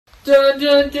Dun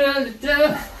dun dun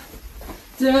dun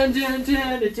dun dun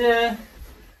dun dun.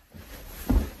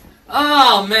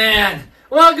 Oh man!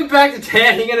 Welcome back to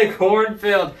Tanning in a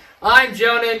Cornfield. I'm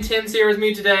Jonah and Tim's here with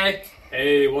me today.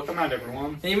 Hey, welcome out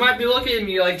everyone. And you might be looking at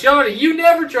me like, Jonah, you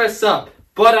never dress up.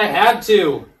 But I had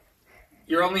to.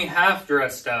 You're only half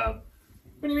dressed up.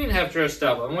 What do you mean half dressed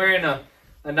up? I'm wearing a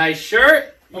nice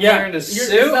shirt. I'm wearing a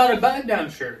suit. It's not a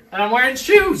button-down shirt. And I'm wearing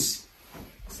shoes.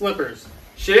 Slippers.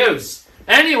 Shoes.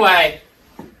 Anyway,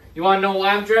 you want to know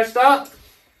why I'm dressed up?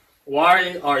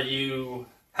 Why are you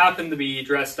happen to be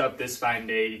dressed up this fine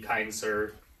day, kind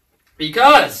sir?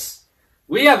 Because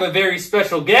we have a very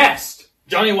special guest.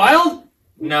 Johnny Wild?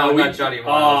 No, not Johnny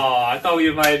Wild. Oh, I thought we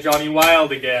invited Johnny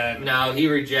Wild again. No, he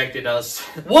rejected us.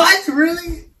 What?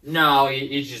 Really? No,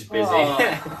 he's just busy. Oh,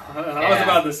 I was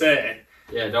about to say.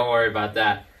 Yeah, don't worry about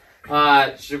that.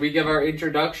 Should we give our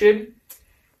introduction?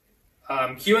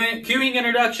 Cueing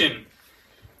introduction.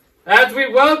 As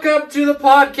we welcome to the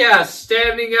podcast,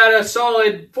 standing at a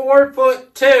solid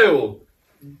 4'2",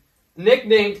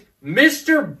 nicknamed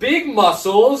Mr. Big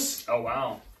Muscles, Oh,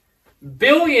 wow.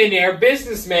 billionaire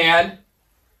businessman,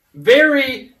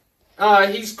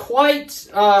 he's quite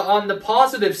on the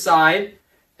positive side,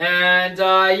 and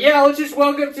let's just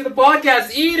welcome to the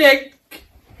podcast, Enoch.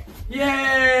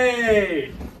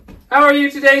 Yay! How are you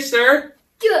today, sir?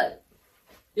 Good.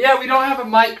 Yeah, we don't have a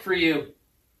mic for you.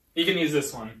 You can use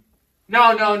this one.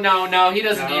 No, he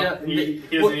doesn't need a...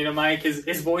 He doesn't need a mic.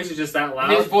 His voice is just that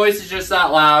loud. His voice is just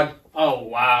that loud. Oh,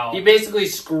 wow. He basically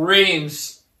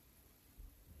screams.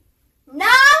 No.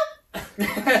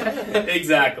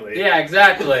 Exactly. Yeah,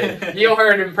 exactly. You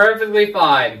heard him perfectly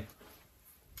fine.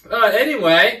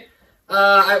 Anyway,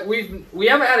 we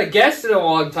haven't had a guest in a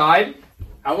long time.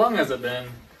 How long has it been?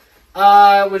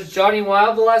 Was Johnny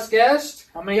Wild the last guest?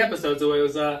 How many episodes away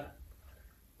was that?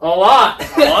 A lot.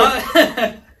 A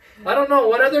lot? I don't know.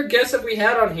 What other guests have we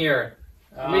had on here?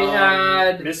 We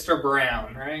had... Mr.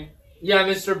 Brown, right? Yeah,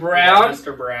 Mr. Brown. Yeah,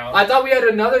 Mr. Brown. I thought we had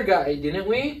another guy, didn't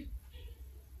we?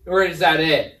 Or is that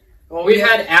it? Well, We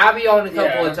had Abby on a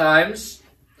couple of times.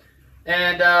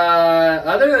 And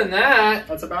other than that,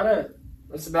 That's about it.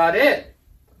 that's about it.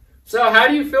 So how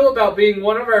do you feel about being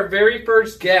one of our very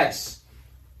first guests?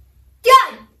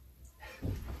 Good.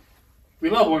 We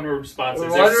love one-word responses.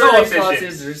 They're One-word so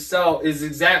efficient. responses is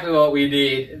exactly what we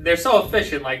need. They're so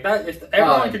efficient. Like that, if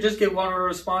everyone could just get one-word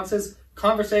responses,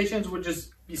 conversations would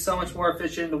just be so much more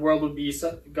efficient. The world would be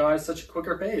go at such a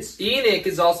quicker pace. Enoch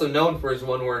is also known for his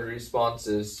one-word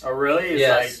responses. Oh, really? It's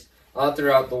Yes, all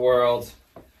throughout the world.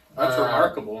 that's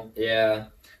remarkable. Yeah.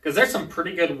 Because there's some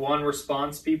pretty good one-word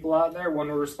response people out there,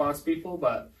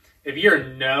 but if you're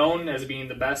known as being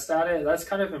the best at it, that's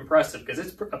kind of impressive because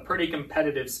it's a pretty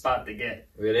competitive spot to get.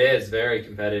 It is very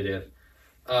competitive.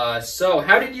 So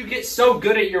how did you get so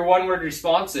good at your one-word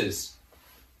responses?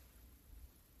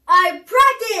 I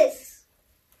practice.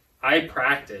 I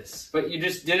practice. But you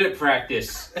just didn't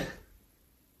practice.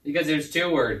 Because there's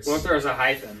two words. What if there was a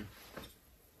hyphen?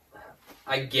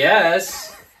 I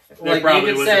guess. There Like probably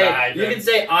you wasn't a hyphen. can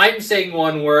say I'm saying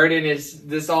one word and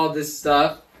it's all this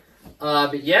stuff.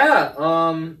 But yeah,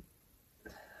 I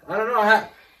don't know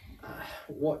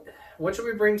what should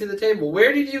we bring to the table?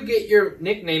 Where did you get your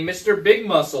nickname, Mr. Big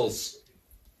Muscles?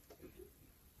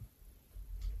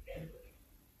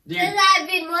 Do Does I have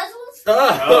big muscles?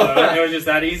 Oh, it was just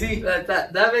that easy?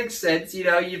 That makes sense. You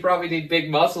know, you probably need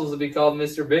big muscles to be called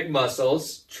Mr. Big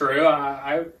Muscles. True.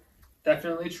 I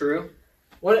definitely true.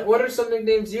 What are some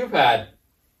nicknames you've had?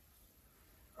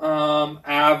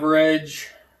 Average.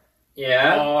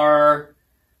 Yeah. R.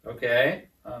 Okay.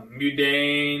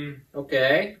 Mudane.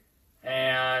 Okay.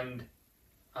 And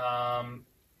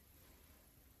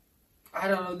I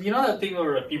don't know. You know that thing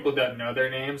where people don't know their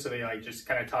name, so they like just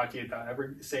kind of talk to you without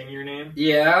ever saying your name?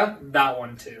 Yeah. That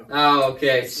one too. Oh,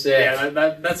 okay. Sick. Yeah,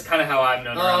 that's kind of how I'm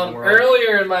known around the world.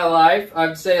 Earlier in my life,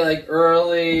 I'd say like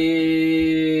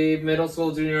early middle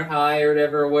school, junior high, or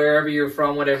whatever, wherever you're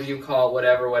from, whatever you call it,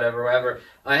 whatever.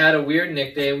 I had a weird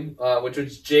nickname, which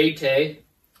was J-Tay.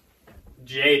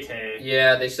 J-Tay.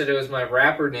 Yeah, they said it was my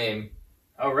rapper name.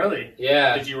 Oh, really?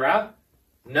 Yeah. Did you rap?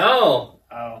 No.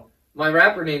 Oh. My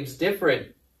rapper name's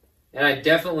different. And I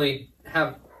definitely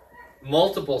have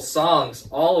multiple songs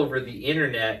all over the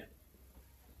internet.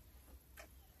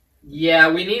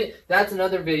 Yeah, that's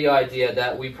another video idea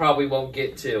that we probably won't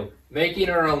get to. Making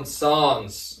our own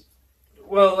songs.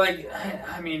 Well, like,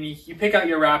 I mean, you pick out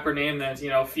your rapper name, then,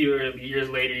 a few years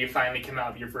later, you finally come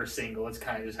out with your first single. It's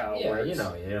kind of just how it works. You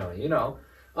know.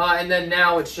 And then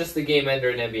now it's just the Game Ender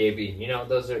and NBAB.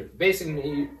 Those are basic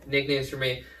nicknames for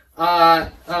me.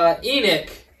 Enoch.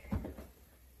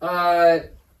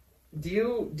 Do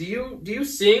you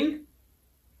sing?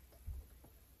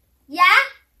 Yeah?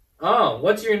 Oh,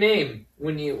 what's your name?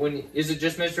 Is it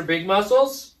just Mr. Big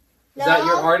Muscles? No. Is that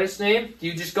your artist name? Do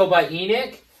you just go by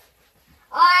Enoch?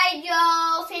 I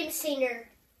know famous singer.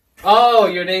 Oh,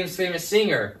 your name's Famous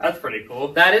Singer. That's pretty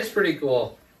cool. That is pretty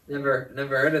cool. Never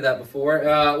heard of that before.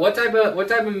 What type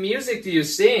of music do you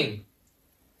sing?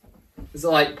 Is it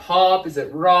like pop? Is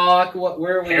it rock?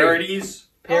 Where are we? Parodies?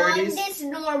 Parodies? It's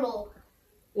normal.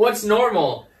 What's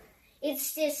normal?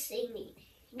 It's just singing.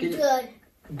 Can you- Good.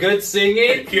 Good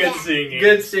singing? Good Yeah. singing.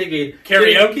 Good singing.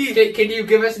 Karaoke? Can you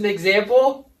give us an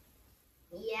example?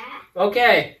 Yeah.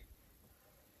 Okay.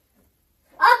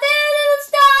 Up there in the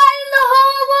sky in the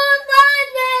whole world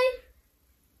finds me.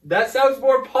 That sounds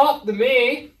more pop to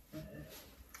me.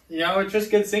 You know, it's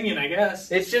just good singing, I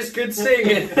guess. It's just good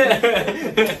singing.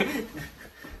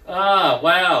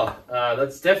 Wow.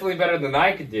 That's definitely better than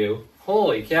I could do.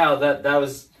 Holy cow, that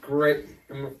was great.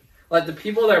 Like, the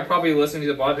people that are probably listening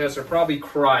to the podcast are probably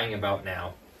crying about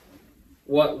now.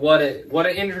 What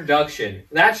an introduction.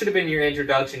 That should have been your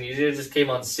introduction. You should have just came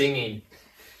on singing.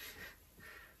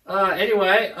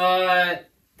 Anyway,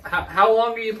 how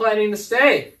long are you planning to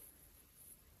stay?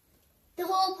 The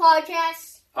whole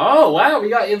podcast. Oh, wow, we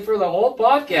got in for the whole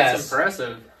podcast. That's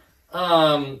impressive.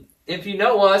 If you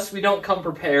know us, we don't come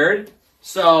prepared,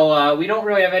 so we don't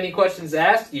really have any questions to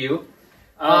ask you.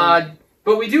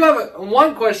 But we do have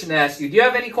one question to ask you. Do you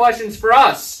have any questions for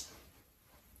us?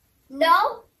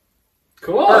 No?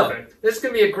 Cool. Perfect. This is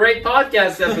going to be a great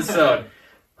podcast episode.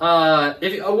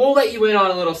 We'll let you in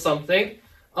on a little something.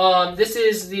 This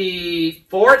is the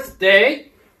 4th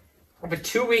day of a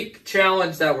 2-week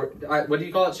challenge that what do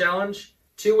you call it, challenge?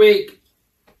 2-week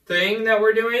thing that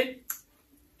we're doing?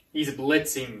 He's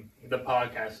blitzing the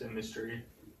podcast industry.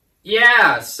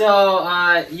 Yeah, so,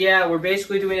 we're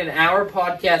basically doing an hour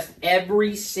podcast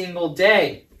every single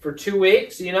day for 2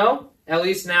 weeks, you know? At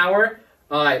least an hour.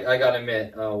 I gotta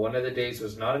admit, one of the days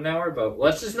was not an hour, but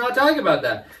let's just not talk about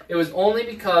that. It was only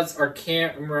because our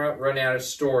camera ran out of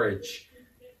storage.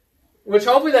 Which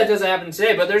hopefully that doesn't happen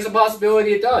today, but there's a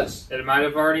possibility it does. It might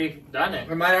have already done it.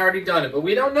 We might have already done it, but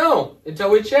we don't know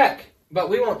until we check. But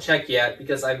we won't check yet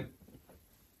because I'm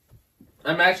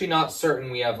actually not certain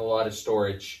we have a lot of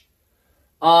storage.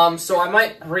 So I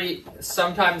might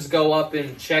sometimes go up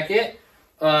and check it,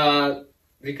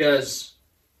 because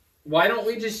why don't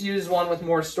we just use one with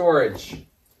more storage?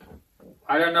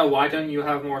 I don't know. Why don't you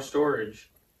have more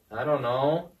storage? I don't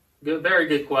know. Good, very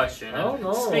good question. I don't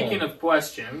know. Speaking of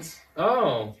questions,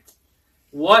 Oh.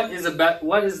 what is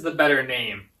the better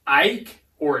name, Ike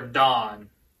or Don?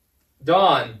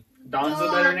 Dawn. Don's the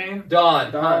Don. better name.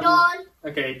 Dawn. Dawn.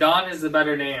 Okay, Don is the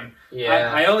better name.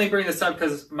 Yeah. I only bring this up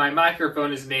because my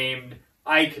microphone is named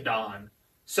Ike Don.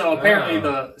 So apparently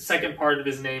the second part of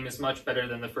his name is much better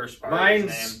than the first part of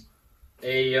his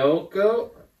name. Ayoko?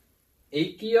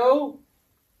 Akio?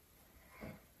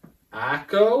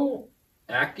 Akio?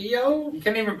 You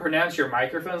can't even pronounce your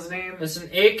microphone's name? It's an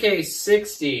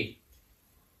AK-60.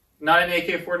 Not an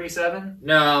AK-47?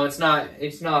 No, it's not.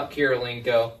 It's not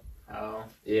Kirilenko. Oh.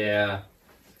 Yeah.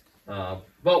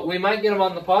 But we might get him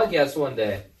on the podcast one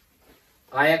day.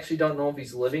 I actually don't know if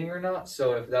he's living or not,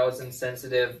 so if that was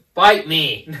insensitive, bite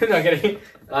me! Not kidding.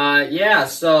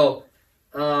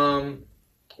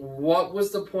 What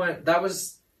was the point?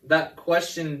 That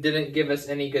question didn't give us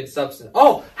any good substance.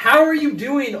 Oh, how are you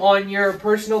doing on your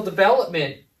personal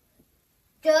development?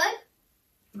 Good.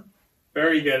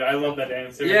 Very good. I love that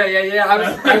answer. Yeah. I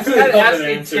was kind of Love that asking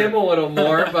answer. Tim a little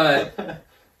more, but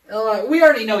we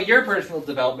already know your personal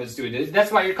development's doing it.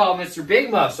 That's why you're called Mr. Big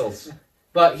Muscles.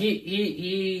 But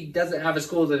he doesn't have as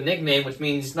cool as a nickname, which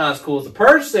means he's not as cool as a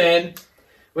person,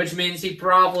 which means he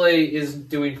probably is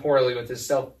doing poorly with his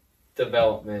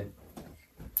self-development.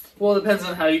 Well, it depends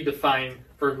on how you define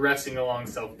progressing along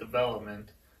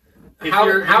self-development. If How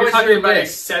you're is talking your about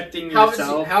list? accepting How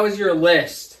yourself, is your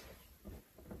list?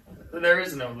 there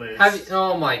is no list.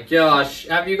 Oh my gosh.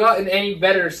 Have you gotten any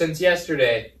better since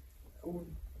yesterday?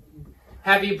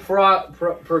 Have you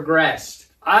progressed?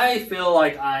 I feel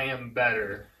like I am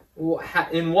better.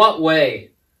 In what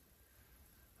way?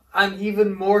 I'm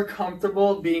even more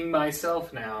comfortable being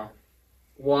myself now.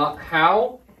 What?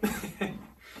 How?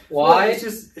 Well, Why?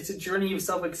 it's a journey of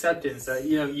self-acceptance that,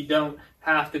 you don't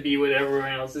have to be what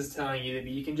everyone else is telling you to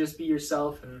be. You can just be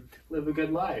yourself and live a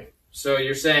good life. So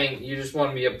you're saying you just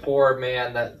want to be a poor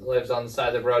man that lives on the side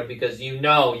of the road because you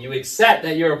accept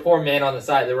that you're a poor man on the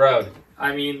side of the road.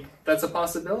 I mean, that's a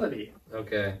possibility.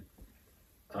 Okay.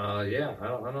 Yeah, I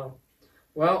don't know.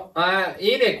 Well,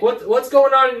 Enoch, what's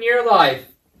going on in your life?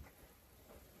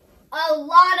 A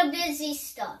lot of busy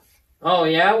stuff. Oh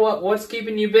yeah, what's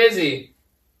keeping you busy?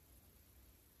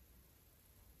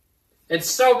 It's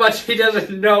so much he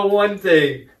doesn't know one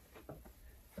thing.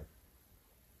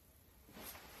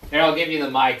 Here, I'll give you the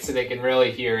mic so they can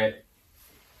really hear it.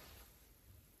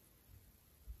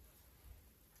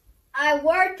 I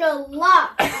worked a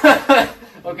lot.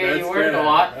 Okay, That's you work good. a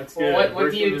lot. That's Well, good. what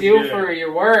First do you one is do good. for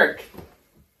your work?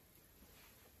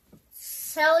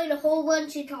 Selling a whole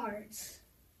bunch of cards.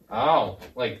 Oh,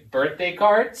 like birthday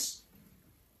cards?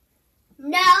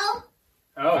 No.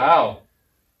 Oh, Wow.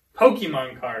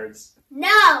 Pokemon cards.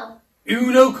 No.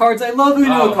 Uno cards. I love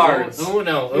Uno cards.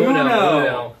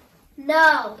 Uno.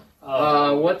 No.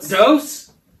 What's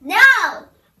Dose? No.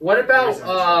 what about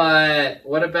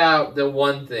the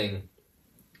one thing?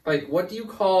 Like, what do you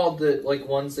call the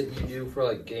ones that you do for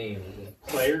like games?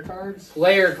 Player cards?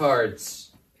 Player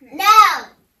cards, No.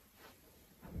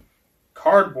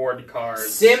 Cardboard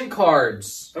cards. sim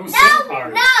cards. Oh, sim No.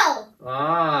 cards. No.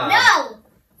 Ah.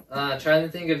 No. Trying to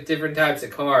think of different types of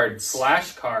cards.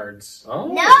 Flash cards. Oh.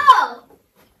 No.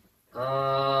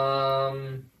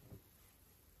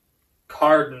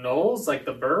 Cardinals, like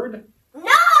the bird?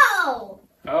 No.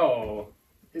 Oh.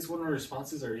 His one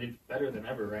responses are even better than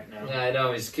ever right now. Yeah, I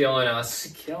know he's killing us.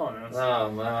 He's killing us.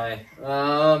 Oh my.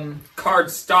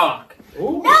 Card stock.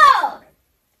 Ooh. No.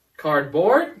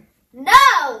 Cardboard.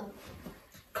 No.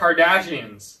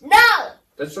 Kardashians. No.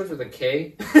 That starts with a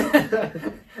K.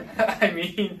 I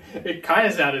mean, it kind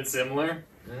of sounded similar.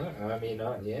 I mean,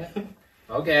 not yeah.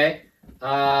 Okay.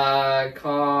 Card.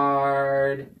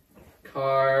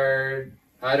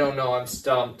 I don't know. I'm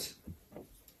stumped.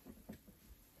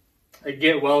 A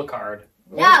get well card.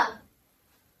 No.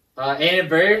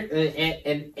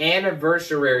 An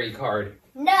anniversary card.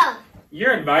 No.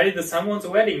 You're invited to someone's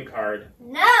wedding card. A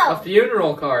No.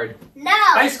 funeral card.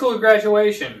 High No. school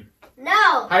graduation.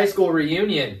 No. High school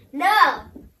reunion. No.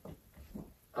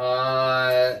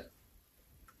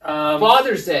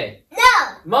 Father's Day.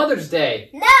 No. Mother's Day.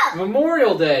 No.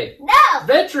 Memorial Day. No.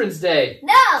 Veterans Day.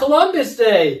 No. Columbus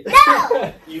Day.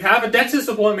 No. You have a dentist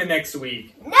appointment next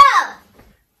week. No.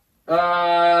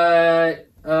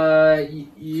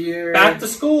 You're Back to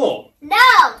school. No.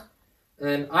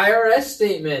 an IRS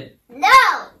statement. No.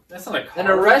 That's not a card.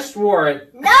 An arrest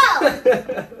warrant. No.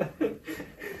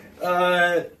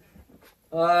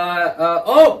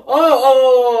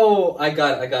 I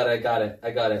got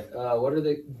it. What are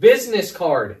the business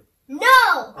card? No.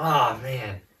 Ah,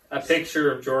 man. A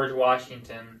picture of George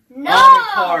Washington No.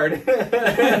 On a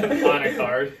card. on a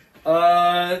card.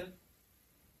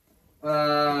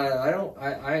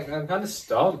 I'm kind of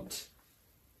stumped.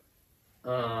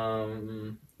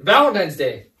 Valentine's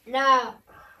Day. No.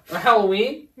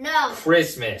 Halloween. No.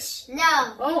 Christmas.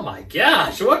 No. Oh my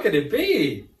gosh, what could it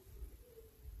be?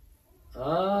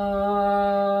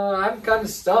 I'm kind of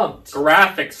stumped.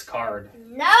 Graphics card.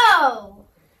 No.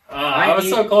 I was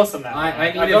so close on that. I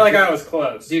I feel like I was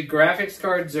close. Dude, graphics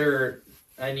cards are...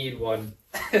 I need one.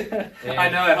 I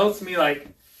know, it helps me like...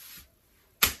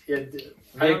 Yeah, I Make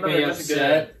don't know, me they're just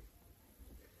upset.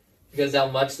 Because how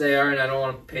much they are and I don't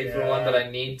want to pay for Yeah. one, but I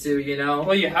need to, you know?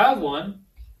 Well, you have one.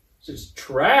 It's just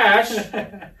trash.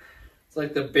 It's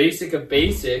like the basic of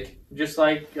basic. Just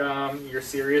like your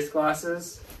serious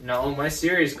glasses. No, my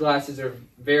serious glasses are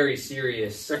very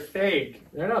serious. They're fake.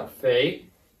 They're not fake.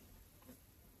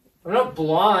 I'm not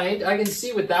blind. I can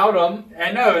see without them.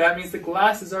 I know, that means the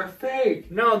glasses are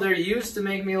fake. No, they're used to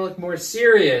make me look more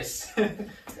serious.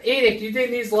 Enoch, do you think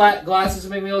these glasses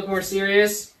will make me look more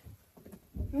serious?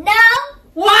 No.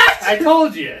 What? I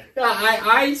told you.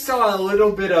 I saw a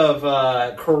little bit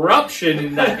of corruption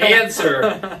in the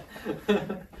answer.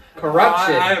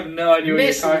 Corruption. I have no idea what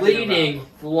you're talking Misleading.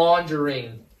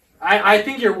 Laundering. about. I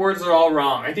think your words are all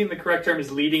wrong. I think the correct term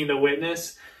is leading the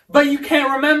witness. But you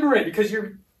can't remember it because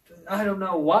you're... I don't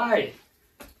know why.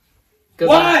 'Cause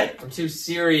Why? I'm too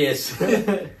serious.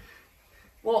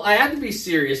 Well, I have to be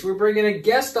serious. We're bringing a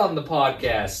guest on the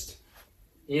podcast.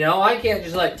 You know, I can't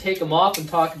just like take them off and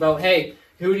talk about, hey,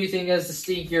 who do you think has the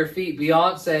stinkier feet,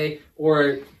 Beyonce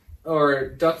or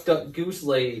Duck Duck Goose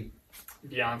Lady?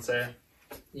 Beyonce.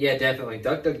 Yeah, definitely.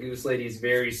 Duck Duck Goose Lady is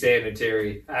very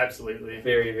sanitary. Absolutely.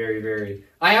 Very, very, very.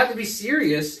 I have to be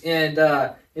serious, and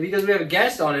because we have a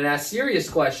guest on and ask serious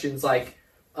questions like,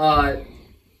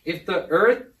 if the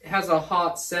Earth has a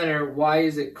hot center, why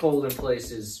is it cold in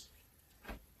places?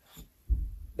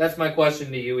 That's my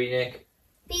question to you, Enoch.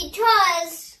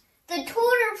 Because the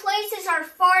colder places are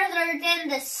farther than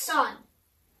the sun.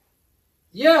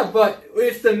 Yeah, but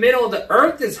if the middle of the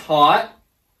Earth is hot,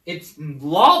 it's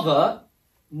lava,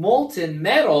 molten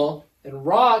metal, and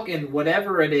rock, and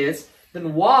whatever it is,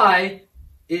 then why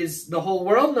is the whole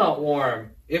world not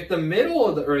warm? if the middle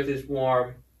of the Earth is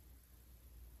warm,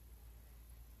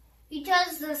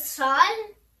 Because the sun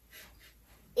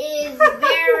is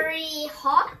very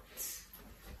hot.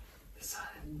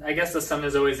 I guess the sun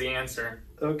is always the answer.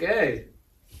 okay.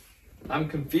 I'm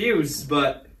confused,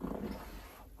 but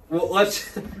well,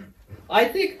 let's. I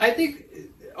think.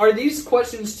 Are these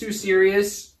questions too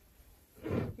serious?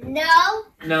 No.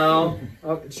 No.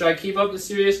 Oh, should I keep up the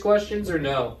serious questions or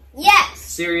no? Yes.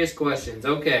 Serious questions.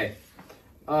 Okay.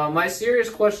 My serious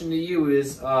question to you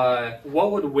is,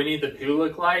 What would Winnie the Pooh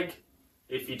look like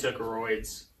if he took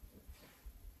roids?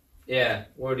 yeah,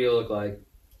 what do you look like?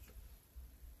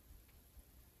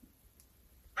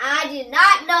 I did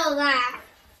not know that.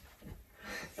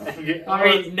 I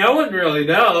mean, no one really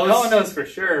knows. no one knows for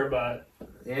sure, but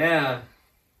Yeah.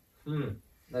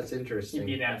 That's he'd interesting.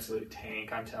 be an absolute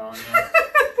tank, I'm telling you.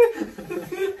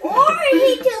 Or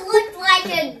he could look like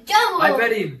a jumbo. I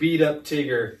bet he'd beat up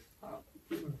Tigger.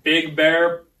 Big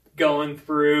Bear going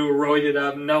through, roided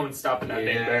up, no one's stopping that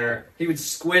Big Bear. He would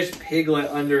squish Piglet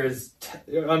under his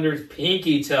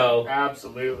pinky toe.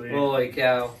 Absolutely. Holy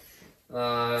cow.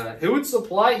 Who would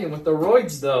supply him with the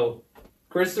roids, though?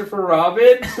 Christopher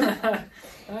Robin? I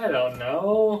don't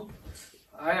know.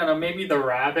 Maybe the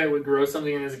rabbit would grow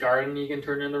something in his garden you can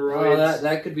turn into roids. Oh,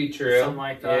 that could be true. Something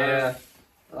like that.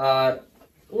 Yeah.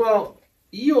 Well,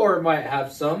 Eeyore might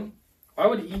have some. Why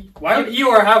would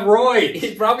Eeyore have roids?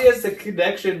 He probably has the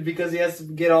connection because he has to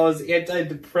get all his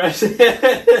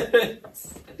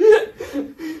antidepressants.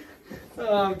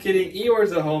 I'm kidding.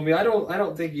 Eeyore's a homie. I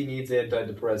don't think he needs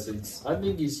antidepressants. I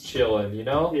think he's chilling, you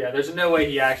know? Yeah, there's no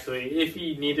way if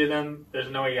he needed them, there's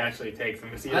no way he actually takes them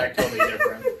because he's like totally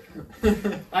different.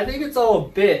 I think it's all a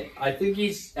bit. I think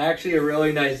he's actually a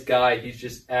really nice guy. He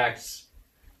just acts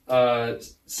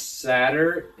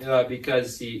sadder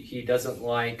because he doesn't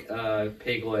like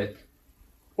Piglet.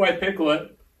 Why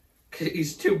Piglet?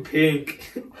 He's too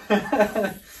pink.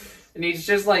 And he's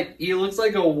just like, he looks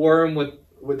like a worm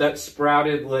with that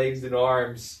sprouted legs and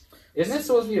arms. Isn't it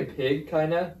supposed to be a pig,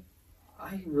 kind of?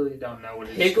 I really don't know what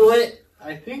it is. Piglet?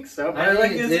 I think so. I But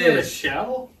like, think is it it a is.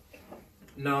 shell?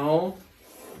 No.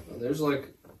 There's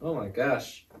like, oh my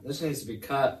gosh. This needs to be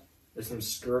cut. There's some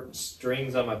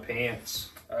strings on my pants.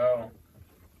 Oh.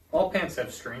 All pants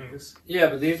have strings. Yeah,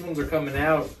 but these ones are coming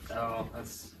out. Oh,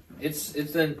 that's...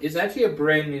 It's actually a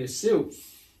brand new suit.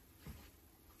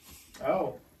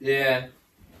 Oh. Yeah.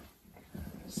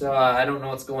 So I don't know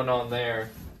what's going on there.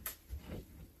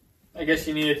 I guess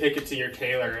you need to take it to your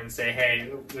tailor and say, hey,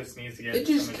 this needs to get It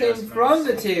just some came adjustments. from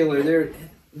the tailor. They're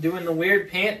doing the weird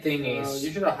pant thingies. Oh,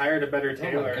 you should have hired a better Oh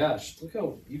tailor. my gosh! Look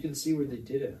how you can see where they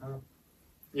did it, huh?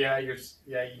 Yeah, you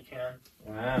can.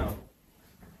 Wow.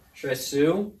 Should I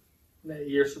sue?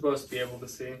 You're supposed to be able to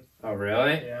see. Oh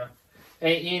really? Yeah.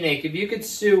 Hey Enoch, if you could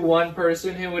sue one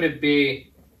person, who would it be?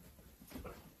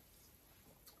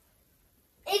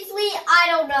 It's me. I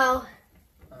don't know.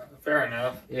 Fair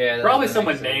enough. Yeah. Probably that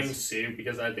someone makes sense. named Sue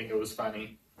because I think it was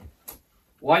funny.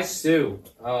 Why sue?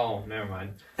 Oh, never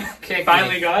mind. Kick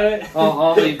Finally me. got it.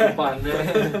 I'll leave the fun.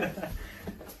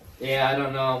 Yeah, I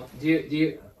don't know. Do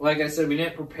you? Like I said, we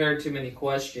didn't prepare too many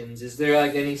questions. Is there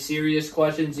like any serious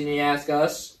questions you need to ask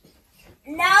us?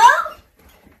 No.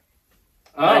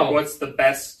 Oh, Like, what's the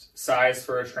best size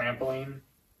for a trampoline?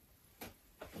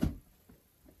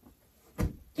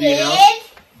 Do you know?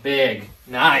 Big. Big.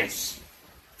 Nice.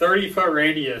 30-foot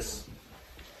radius.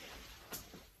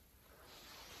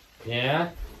 Yeah.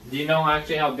 Do you know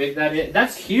actually how big that is?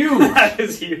 That's huge. That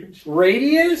is huge.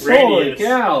 Radius? Holy Radius.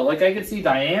 cow. Like I could see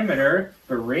diameter,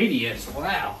 but radius.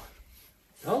 Wow.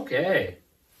 Okay.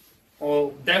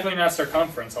 Well, definitely not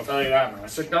circumference, I'll tell you that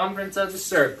much. Circumference of the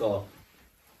circle.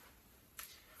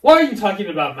 Why are you talking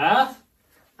about math?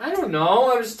 I don't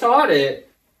know. I was taught it.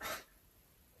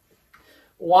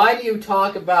 Why do you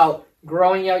talk about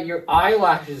growing out your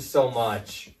eyelashes so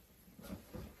much?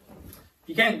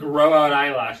 You can't grow out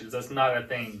eyelashes, that's not a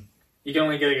thing. You can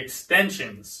only get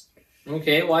extensions.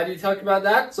 Okay, why do you talk about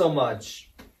that so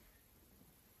much?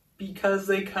 Because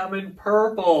they come in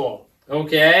purple.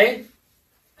 Okay.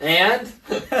 And?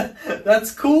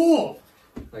 That's cool.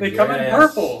 They come in Yes.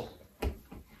 purple.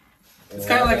 It's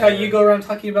kind of like how you go around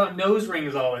talking about nose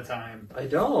rings all the time. I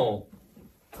don't.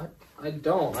 I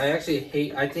don't. I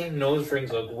actually I think nose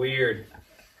rings look weird.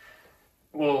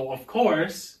 Well, of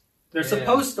course. They're Yeah.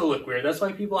 supposed to look weird. That's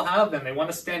why people have them. They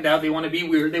want to stand out. They want to be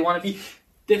weird. They want to be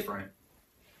different.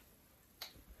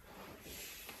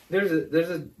 There's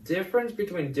a difference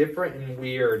between different and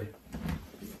weird.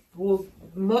 Well,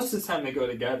 most of the time they go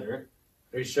together.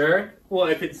 Are you sure? Well,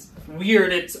 if it's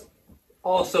weird, it's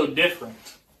also different.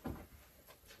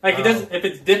 Like it doesn't. If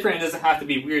it's different, it doesn't have to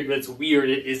be weird. But it's weird.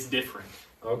 It is different.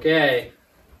 Okay.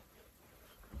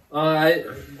 I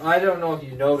don't know if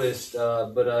you noticed,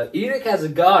 but Enoch has a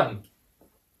gun.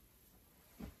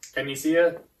 Can you see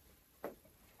it?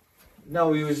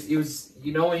 No, he was.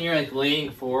 You know when you're like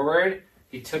leaning forward,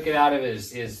 he took it out of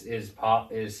his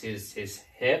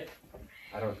hip.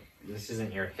 I don't. This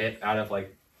isn't your hip. Out of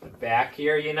like the back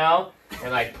here, you know,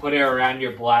 and like put it around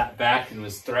your back and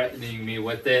was threatening me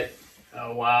with it.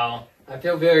 Oh wow! I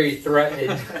feel very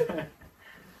threatened.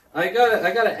 I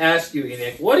gotta ask you,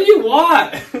 Enoch. What do you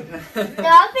want?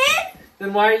 Nothing?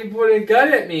 Then why are you pointing a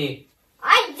gun at me?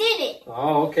 I did it.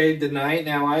 Oh, okay. Deny it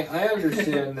now. I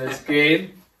understand this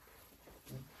game.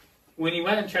 When you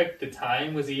went and checked the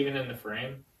time, was he even in the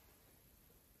frame?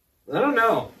 I don't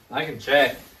know. I can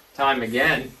check time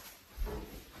again.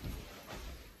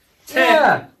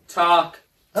 Tick, talk.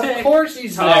 Of tick, course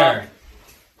he's tock. there.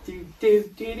 Do do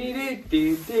do do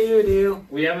do do do.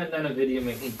 We haven't done a video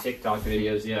making TikTok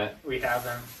videos yet. We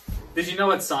haven't. Did you know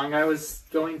what song I was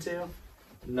going to?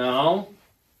 No.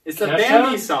 It's the Kesha?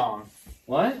 Bambi song.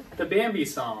 What? The Bambi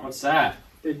song. What's that?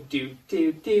 The do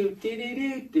do do do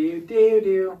do do do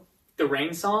do. The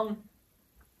rain song.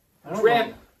 I don't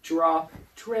Drip, drop,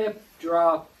 drip,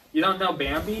 drop. You don't know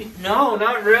Bambi? know. No,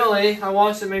 not really. I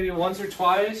watched it maybe once or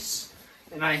twice,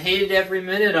 and I hated every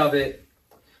minute of it.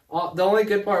 The only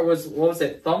good part was, what was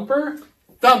it, Thumper?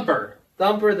 Thumper.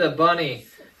 Thumper the bunny.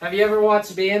 Have you ever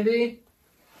watched Bambi?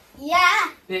 Yeah.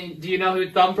 Do you know who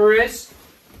Thumper is?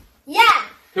 Yeah.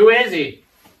 Who is he?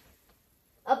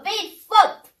 A big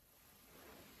foot.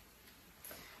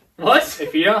 What?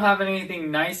 If you don't have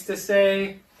anything nice to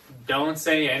say, don't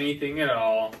say anything at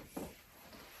all.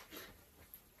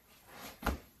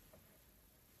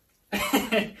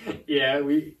 Yeah,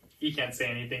 you can't say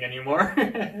anything anymore.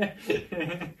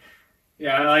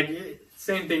 Yeah, like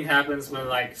same thing happens when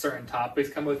like certain topics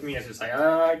come with me. It's just like,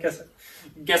 I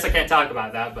guess I can't talk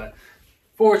about that. But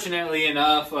fortunately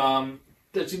enough,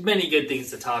 there's many good things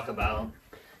to talk about.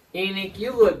 Enoch,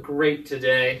 you look great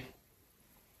today.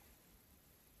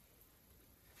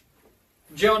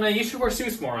 Jonah, you should wear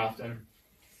suits more often.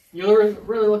 You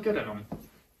really look good in them.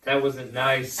 That wasn't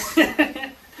nice.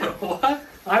 What?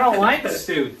 I don't like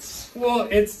suits. Well,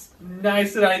 it's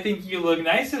nice that I think you look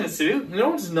nice in a suit.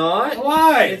 No, it's not.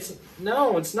 Why?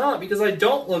 No, it's not, because I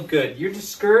don't look good. You're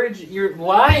discouraged. You're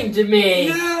lying to me.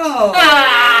 No!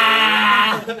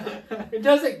 Ah! It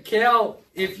doesn't count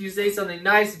if you say something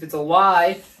nice if it's a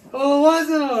lie. Oh, it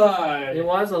wasn't a lie. It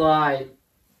was a lie.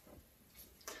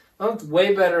 I looked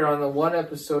way better on the one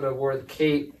episode I wore the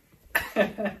cape.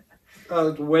 I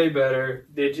looked way better.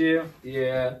 Did you?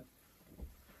 Yeah.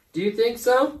 Do you think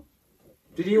so?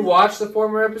 Did you watch the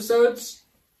former episodes?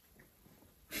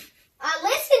 I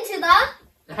listened to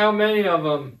them. How many of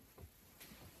them?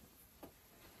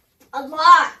 A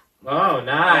lot. Oh,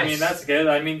 nice. I mean, that's good.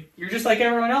 I mean, you're just like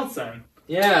everyone else then.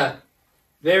 Yeah.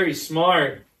 Very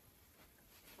smart.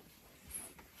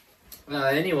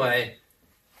 Anyway,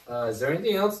 is there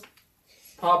anything else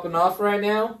popping off right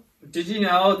now? Did you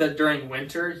know that during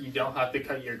winter, you don't have to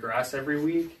cut your grass every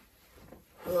week?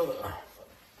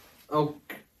 Oh,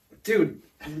 dude,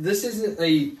 this isn't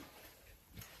a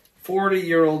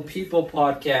 40-year-old people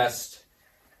podcast.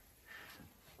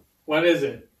 What is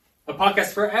it? A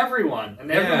podcast for everyone,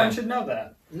 and everyone should know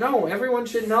that. No, everyone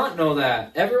should not know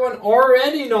that. Everyone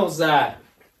already knows that.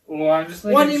 Well, I'm just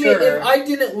making What do you sure. mean? If I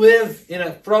didn't live in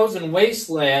a frozen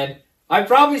wasteland, I'd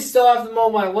probably still have to mow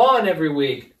my lawn every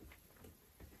week.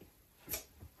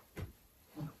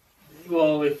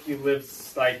 Well, if you live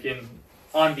like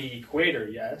on the equator,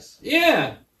 yes.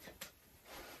 Yeah.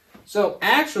 So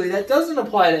actually, that doesn't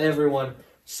apply to everyone.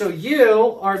 So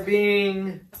you are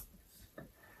being...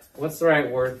 What's the right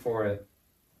word for it?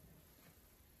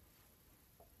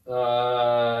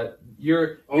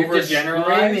 You're Overgeneralized?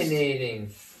 discriminating.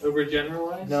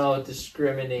 Overgeneralized? No,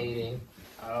 discriminating.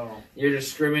 Oh. You're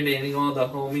discriminating on the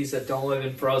homies that don't live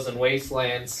in frozen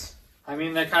wastelands. I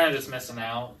mean, they're kind of just missing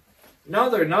out. No,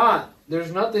 they're not.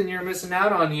 There's nothing you're missing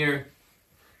out on here.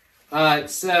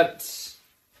 Except...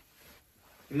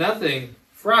 nothing.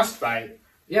 Frostbite.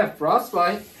 Yeah,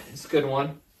 Frostbite. It's a good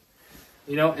one.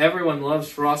 You know, everyone loves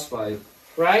Frostbite.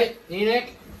 Right, Enoch?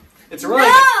 It's a really,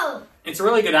 No! it's a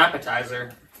really good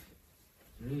appetizer.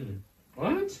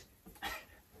 What?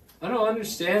 I don't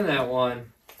understand that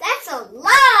one. That's a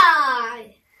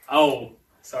lie! Oh,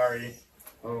 sorry.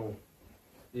 Oh.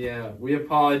 Yeah, we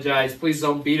apologize. Please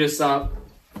don't beat us up.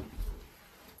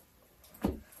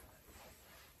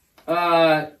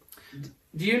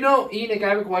 Do you know, Enoch, I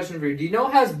have a question for you. Do you know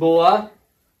Hezbollah?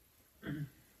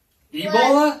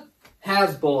 Ebola?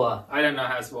 Hezbollah. I don't know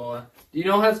Hezbollah. Do you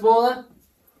know Hezbollah?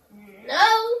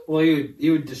 No. Well, he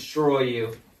would destroy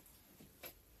you.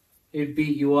 He'd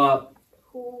beat you up.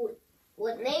 Who?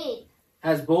 What name?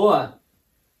 Hezbollah.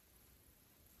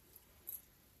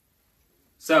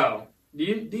 So, do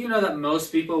you know that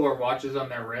most people wear watches on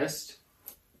their wrist?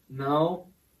 No.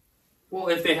 Well,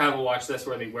 if they have a watch, that's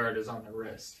where they wear it, is on their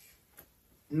wrist.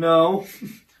 No.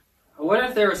 What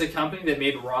if there was a company that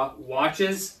made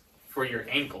watches for your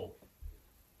ankle?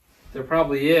 There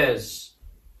probably is.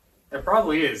 There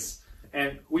probably is.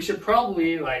 And we should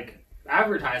probably,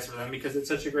 advertise for them because it's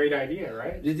such a great idea,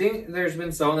 right? Do you think there's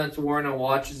been someone that's worn a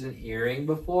watch as an earring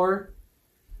before?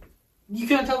 You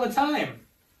can't tell the time.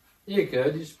 Yeah, you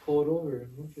could. You just pull it over and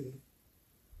look at it.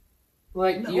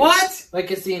 What?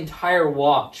 Like it's the entire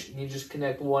watch, and you just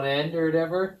connect one end or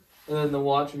whatever, and then the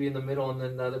watch would be in the middle, and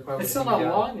then the other part would It's still be not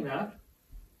down. long enough.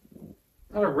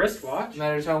 Not a wristwatch. It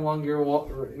matters how long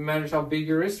it matters how big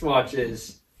your wristwatch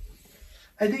is.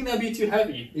 I think that'd be too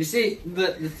heavy. You see,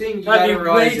 the thing you That'd gotta be way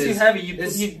realize too is heavy.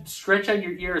 is- You stretch out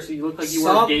your ears so you look like you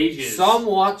wear gauges. Some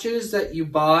watches that you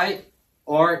buy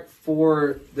aren't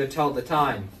for the tell the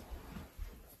time.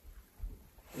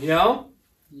 You know?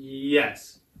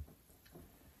 Yes.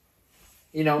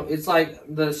 You know, it's like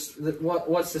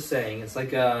what's the saying? It's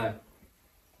like I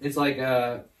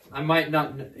might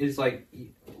not. It's like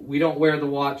we don't wear the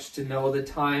watch to know the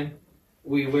time.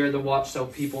 We wear the watch so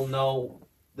people know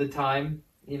the time.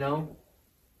 You know,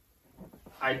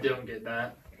 I don't get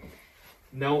that.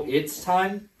 know it's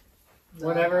time.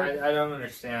 Whatever. I don't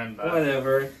understand, but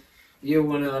Whatever. You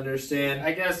want to understand?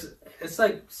 I guess it's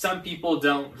like some people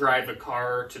don't drive a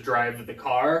car to drive the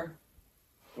car.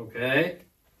 Okay.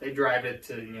 They drive it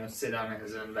to, sit on it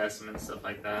as an investment, stuff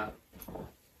like that.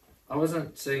 I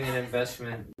wasn't saying an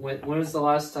investment. When was the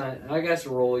last time? I guess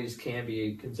rollies can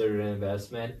be considered an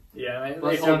investment. Yeah, they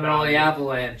Let's hold not rolly value.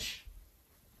 avalanche.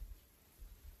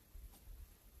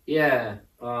 Yeah.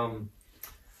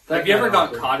 Have you ever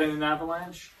got caught in an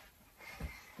avalanche?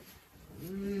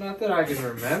 Not that I can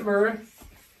remember.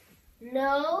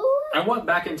 No. I went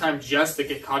back in time just to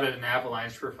get caught in an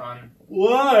avalanche for fun.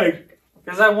 Why?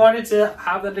 Because I wanted to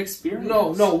have that experience.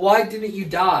 No. Why didn't you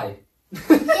die?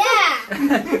 Yeah.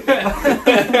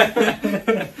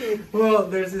 Well,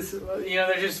 there's this,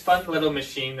 there's this fun little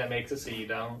machine that makes it so you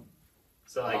don't.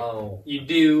 So, Oh. you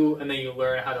do, and then you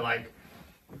learn how to,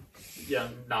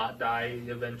 not die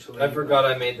eventually. I forgot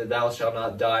I made the "Thou shalt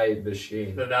not die"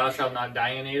 machine. The Thou Shalt Not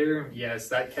Die-inator? Yes,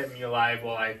 that kept me alive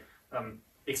while I You don't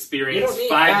experienced need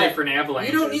 5 add- different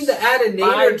avalanches. You don't need to add a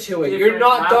nader 5 to it. You're different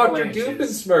not Dr. avalanches.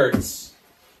 Doofenshmirtz.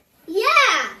 Yeah.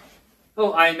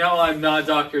 Oh, I know I'm not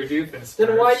Dr. Doofenshmirtz.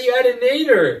 Then why do you add a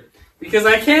nader? Because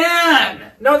I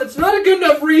can! No, that's not a good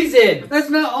enough reason. That's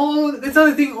not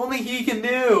the thing only he can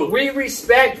do. We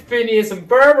respect Phineas and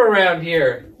Ferb around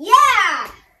here. Yeah.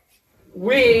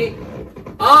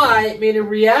 I made a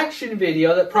reaction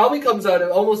video that probably comes out at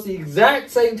almost the exact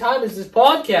same time as this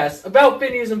podcast about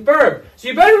Phineas and Ferb. So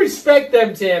you better respect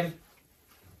them, Tim.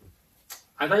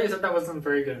 I thought you said that wasn't a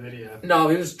very good video. No,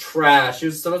 it was trash. It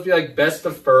was supposed to be like Best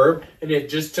of Ferb, and it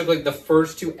just took the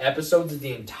first 2 episodes of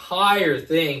the entire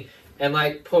thing and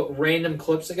put random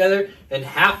clips together, and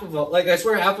half of them, I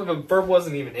swear half of them, Ferb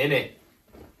wasn't even in it.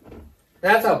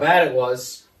 That's how bad it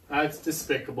was. That's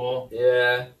despicable.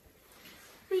 Yeah.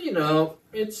 But,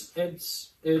 it's I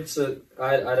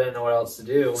didn't know what else to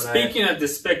do. Speaking of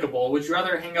despicable, would you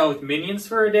rather hang out with Minions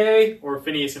for a day or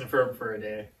Phineas and Ferb for a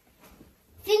day?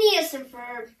 Phineas and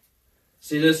Ferb.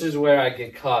 See, this is where I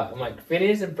get caught. I'm like,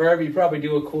 Phineas and Ferb, you probably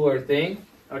do a cooler thing.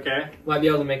 Okay. Might be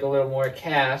able to make a little more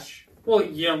cash. Well,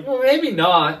 Well, maybe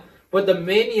not. But the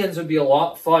Minions would be a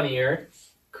lot funnier.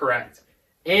 correct.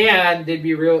 And they'd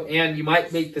be real, and you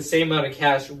might make the same amount of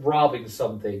cash robbing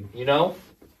something,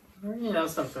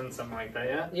 Something like that,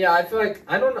 yeah. Yeah, I feel like,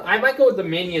 I might go with the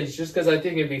Minions just because I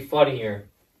think it'd be funnier.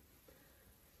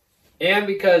 And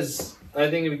because I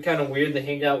think it'd be kind of weird to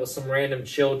hang out with some random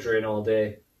children all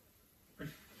day.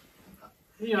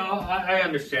 I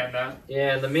understand that.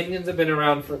 Yeah, and the Minions have been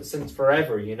around since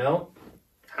forever,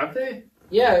 Have they?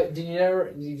 Yeah, did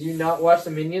you not watch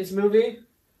the Minions movie?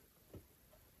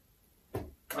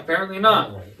 Apparently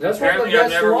not. That's Apparently one of the I've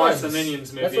best never ones. watched the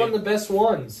Minions movie. That's one of the best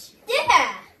ones.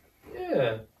 Yeah.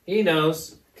 Yeah, he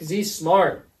knows, because he's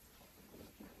smart.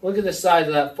 Look at the size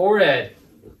of that forehead.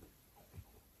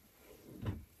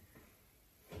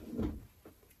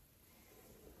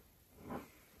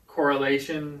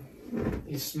 Correlation,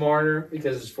 He's smarter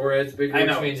because his forehead's bigger, I which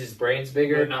know. means his brain's but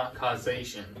bigger. not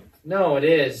causation. No, it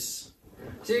is.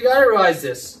 So you gotta realize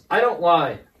this. I don't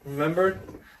lie. Remember?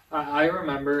 I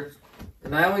remember.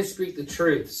 And I only speak the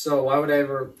truth, so why would I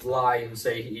ever lie and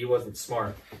say he wasn't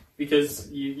smart? Because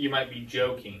you might be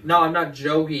joking. No, I'm not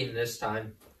joking this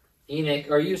time.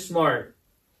 Enoch, are you smart?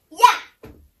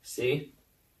 Yeah. See?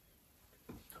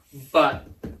 But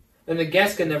And the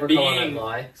guest can never come on and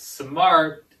lie.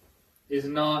 smart is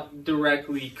not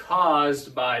directly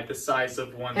caused by the size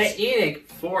of one's Hey, Enoch,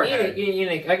 forehead.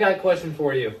 Enoch, I got a question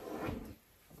for you.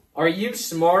 Are you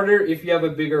smarter if you have a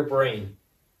bigger brain?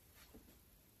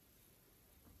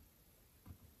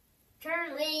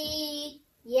 Currently,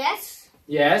 yes.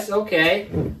 Yes, okay.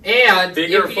 And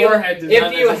Bigger if you, forehead does if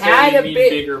not you necessarily had a mean big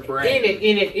bigger brain.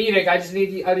 Enoch, I just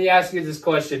need to ask you this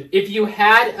question. If you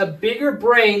had a bigger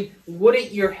brain,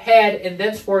 wouldn't your head and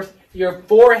thenceforth your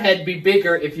forehead be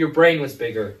bigger if your brain was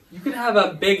bigger? You can have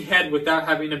a big head without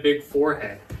having a big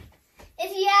forehead.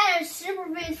 If you had a super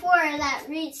big forehead that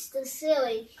reached the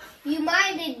ceiling, you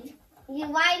might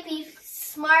be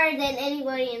smarter than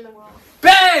anybody in the world.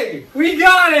 Bang! We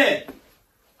got it!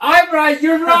 I'm right,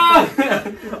 you're wrong!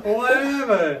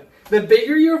 Whatever. The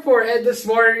bigger your forehead, the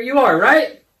smarter you are,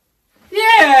 right?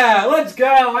 Yeah! Let's go!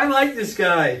 I like this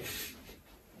guy.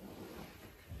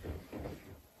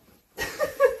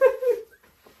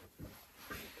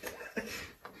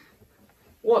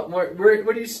 What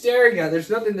are you staring at?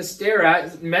 There's nothing to stare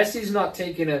at. Messi's not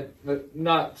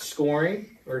not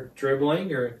scoring or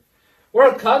dribbling or.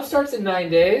 World Cup starts in 9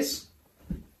 days.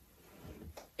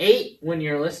 8 when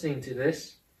you're listening to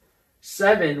this.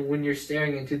 7 when you're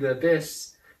staring into the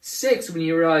abyss. 6 when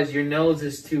you realize your nose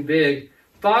is too big.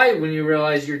 5 when you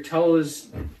realize your toes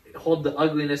hold the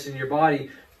ugliness in your body.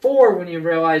 4 when you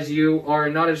realize you are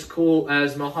not as cool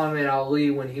as Muhammad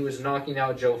Ali when he was knocking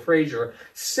out Joe Frazier.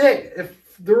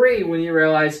 3 when you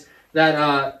realize that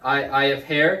I have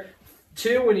hair.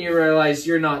 2 when you realize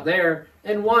you're not there.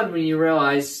 And 1 when you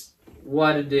realize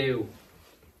what to do.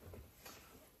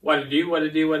 What to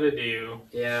do.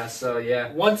 Yeah, so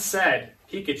yeah. Once said,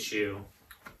 Pikachu.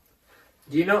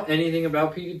 Do you know anything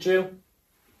about Pikachu?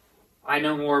 I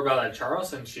know more about a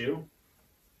Charleston Chew.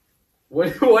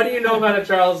 What do you know about a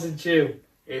Charleston Chew?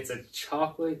 It's a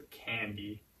chocolate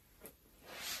candy.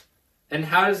 And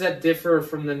how does that differ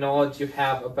from the knowledge you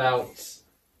have about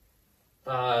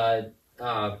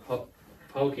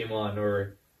Pokemon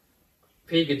or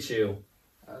Pikachu?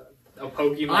 A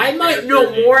Pokemon. I might character know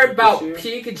named more about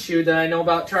Pikachu. Pikachu than I know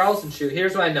about Charleston Chew.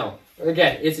 Here's what I know.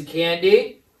 Again, it's a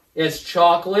candy, it's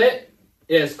chocolate,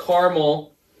 it's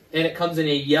caramel, and it comes in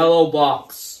a yellow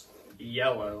box.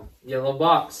 Yellow. Yellow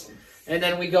box. And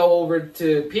then we go over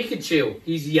to Pikachu.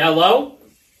 He's yellow.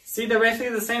 See, they're basically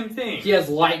the same thing. He has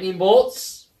lightning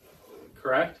bolts.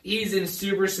 Correct? He's in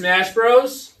Super Smash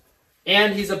Bros.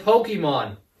 And he's a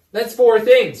Pokemon. That's 4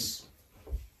 things.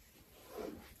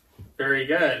 Very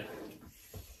good.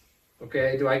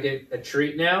 Okay, do I get a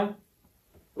treat now?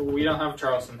 We don't have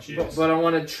Charleston Chews. But I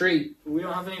want a treat. We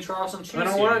don't have any Charleston Chews. I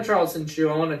don't want a Charleston Chew.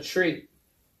 I want a treat.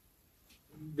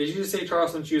 Did you just say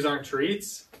Charleston Chews aren't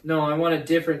treats? No, I want a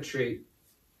different treat.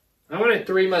 I want a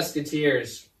 3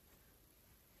 Musketeers.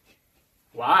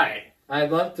 Why? I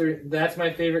love that's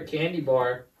my favorite candy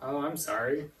bar. Oh, I'm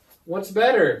sorry. What's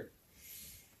better?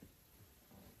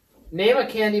 Name a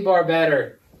candy bar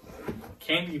better.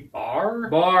 Candy bar?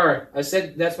 Bar. I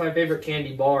said that's my favorite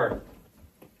candy bar.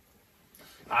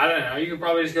 I don't know. You could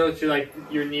probably just go to like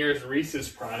your nearest Reese's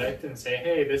product and say,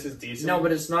 "Hey, this is decent." No,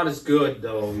 but it's not as good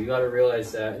though. You gotta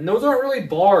realize that. And those aren't really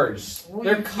bars. Well,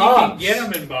 They're you cups. can get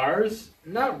them in bars.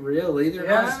 Not really. They're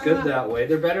not as good that way.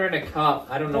 They're better in a cup.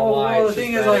 I don't know why. Well, the It's just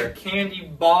thing is, better. like, candy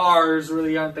bars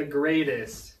really aren't the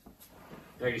greatest.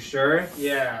 Are you sure?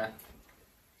 Yeah.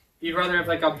 You'd rather have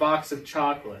like a box of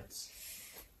chocolates.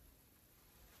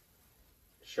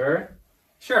 Sure.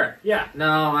 Sure. Yeah.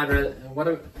 No, I'd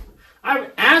rather.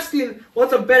 I'm asking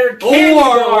what's a better candy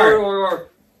bar. Or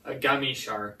a gummy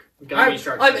shark. Gummy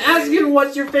shark. I'm asking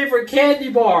what's your favorite candy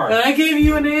bar. And I gave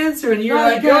you an answer, and you're Not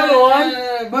a like, good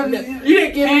one. But You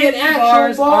didn't give me an candy actual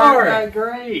bars bar. aren't that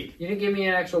great. You didn't give me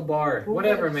an actual bar. Well,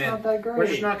 Whatever, it's man. not that great. We're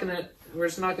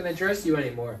just not gonna address you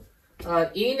anymore.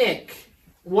 Enoch,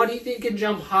 what do you think can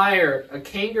jump higher, a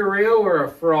kangaroo or a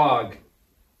frog?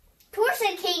 Of course,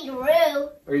 a kangaroo.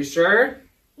 Are you sure?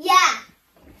 Yeah.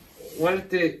 What if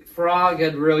the frog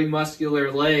had really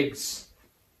muscular legs?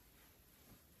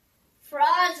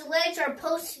 Frog's legs are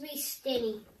supposed to be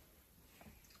skinny.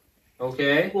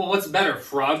 Okay. Well, what's better,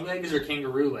 frog legs or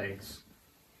kangaroo legs?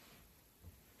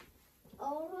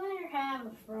 Oh, I'd rather have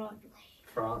a frog leg.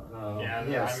 Frog. Oh. Yeah,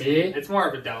 Yeah. I See. mean, it's more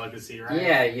of a delicacy, right?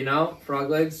 Yeah, you know, frog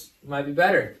legs might be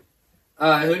better.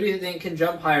 Who do you think can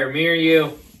jump higher, me or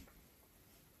you?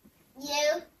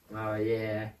 You. Oh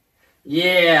yeah.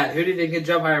 Yeah. Who do you think can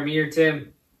jump higher, me or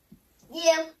Tim?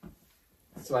 Yeah.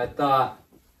 That's what I thought.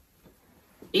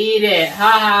 Eat it!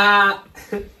 Ha ha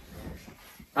ha!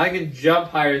 I can jump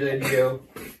higher than you.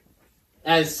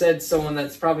 As said someone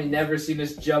that's probably never seen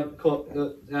us jump. I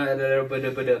know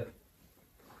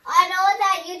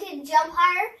that you can jump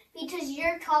higher because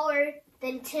you're taller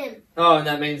than Tim. Oh, and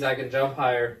that means I can jump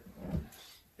higher.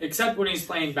 Except when he's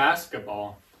playing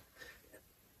basketball.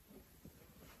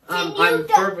 I'm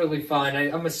perfectly fine.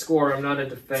 I'm a scorer. I'm not a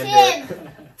defender.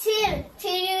 Tim,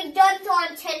 you dunked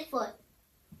on 10 foot.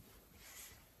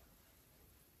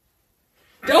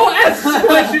 Don't ask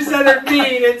questions that are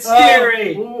mean and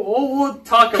scary. We'll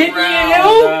talk Can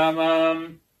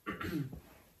around.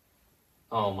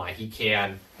 Oh my, he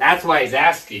can. That's why he's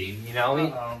asking, you know?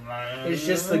 Man. It's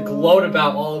just the gloat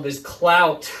about all of his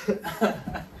clout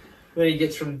that he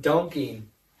gets from dunking.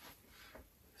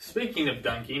 Speaking of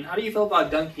dunking, how do you feel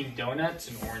about dunking donuts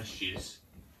and orange juice?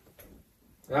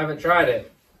 I haven't tried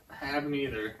it. I haven't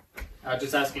either. I was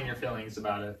just asking your feelings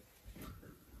about it.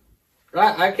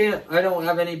 I can't. I don't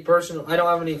have any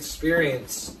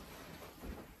experience.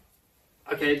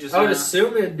 Okay, just. I would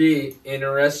assume it'd be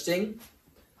interesting.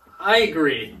 I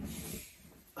agree.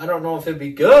 I don't know if it'd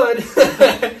be good.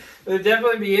 It'd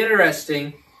definitely be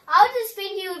interesting. I was just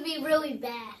thinking it would be really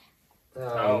bad.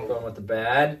 Oh, going with the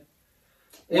bad.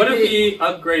 What if he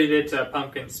upgraded it to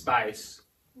pumpkin spice?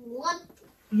 What?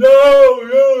 No.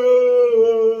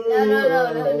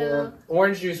 No.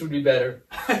 Orange juice would be better.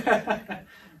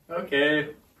 Okay.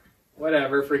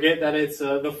 Whatever. Forget that it's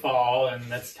the fall and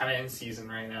that's kind of in season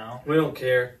right now. We don't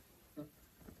care. Do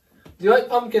you like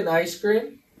pumpkin ice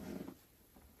cream?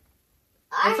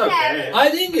 It's okay. I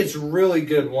think it's really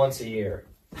good once a year.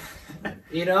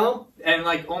 You know? And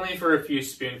like only for a few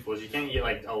spoonfuls. You can't eat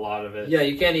like a lot of it. Yeah,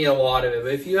 you can't eat a lot of it,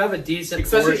 but if you have a decent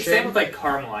Especially portion, same with like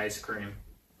caramel ice cream.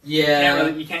 yeah,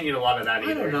 You can't eat a lot of that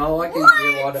either. I don't know. I can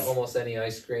eat a lot of almost any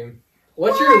ice cream.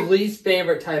 What's your least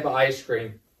favorite type of ice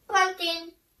cream?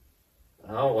 Pumpkin.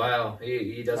 Oh wow,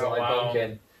 he doesn't Oh, like wow.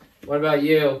 pumpkin. What about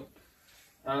you?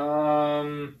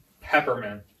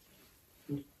 Peppermint.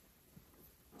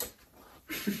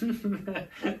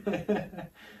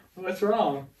 What's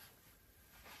wrong?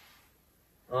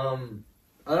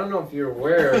 I don't know if you're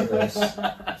aware of this.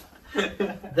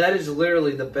 That is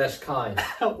literally the best kind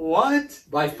What?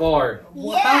 by far.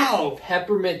 Wow.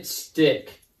 Peppermint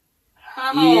stick,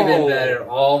 How? even better.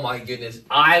 Oh my goodness,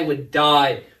 I would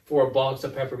die for a box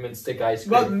of peppermint stick ice cream.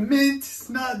 But mint's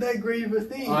not that great of a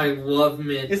thing. I love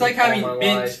mint. It's like with all having my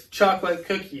mint life. chocolate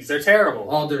cookies. They're terrible.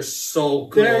 Oh, they're so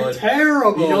good. They're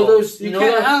terrible. You know those? You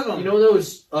can't have them. You know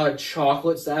those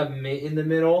chocolates that have mint in the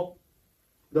middle?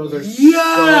 Those are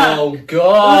Yeah! so good. Those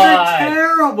are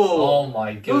terrible. Oh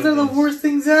my goodness. Those are the worst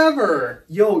things ever.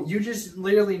 Yo, you just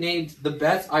literally named the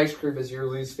best ice cream as your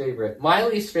least favorite. My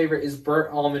least favorite is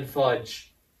burnt almond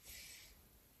fudge.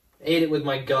 Ate it with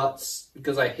my guts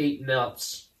because I hate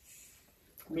nuts.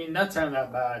 I mean, nuts aren't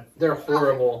that bad. They're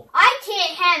horrible. I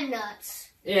can't have nuts.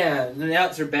 Yeah, the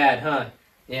nuts are bad, huh?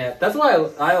 Yeah, that's why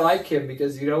I like him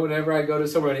because, you know, whenever I go to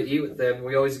somewhere to eat with them,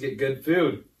 we always get good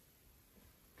food.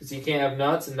 Because you can't have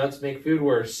nuts, and nuts make food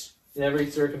worse in every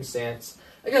circumstance.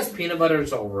 I guess peanut butter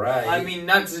is alright. I mean,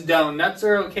 nuts don't. Nuts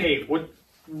are okay. What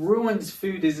ruins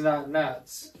food is not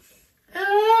nuts.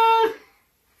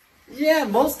 Yeah,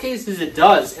 in most cases it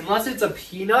does. Unless it's a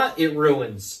peanut, it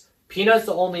ruins. Peanut's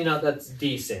the only nut that's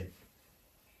decent.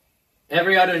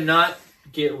 Every other nut,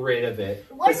 get rid of it.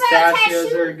 What about Pistachios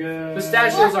are cashew? good.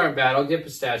 Pistachios aren't bad. I'll give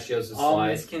pistachios a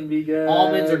Almonds slice. can be good.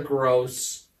 Almonds are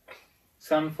gross.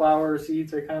 Sunflower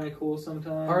seeds are kind of cool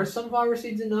sometimes. Are sunflower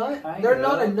seeds a nut? Kinda. They're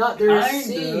not a nut. They're a Kinda.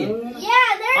 seed. Yeah,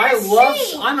 they're a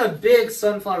seed. I'm a big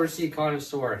sunflower seed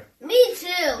connoisseur. Me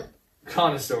too.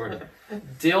 Connoisseur.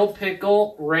 Dill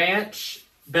pickle, ranch,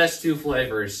 best two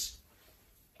flavors.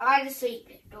 I just sweet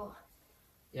pickle.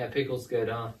 Yeah, pickle's good,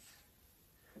 huh?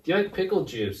 Do you like pickle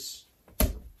juice?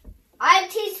 I've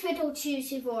tasted pickle juice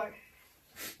before.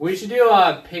 We should do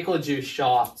pickle juice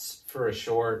shots for a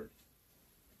short.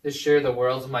 To share the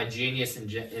world's my genius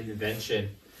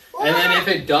invention. And then if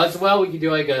it does well, we can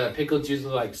do like a pickle juice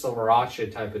with like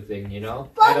sriracha type of thing, you know?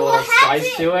 But Add a we'll little have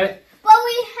spice to it. But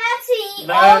we have to eat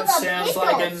all That the sounds pickles.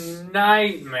 like a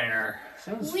nightmare.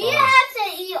 Sounds We fun.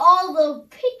 have to eat all the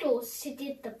pickles to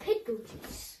get the pickle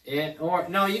juice. Yeah, or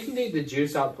no, you can take the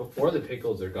juice out before the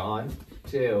pickles are gone,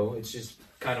 too. It's just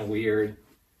kind of weird.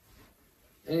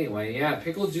 Anyway, yeah,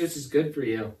 pickle juice is good for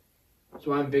you. That's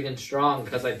why I'm big and strong,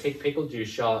 because I take pickle juice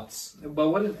shots. But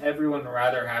wouldn't everyone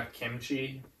rather have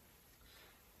kimchi?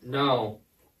 No.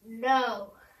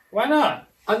 No. Why not?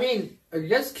 I mean, I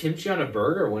guess kimchi on a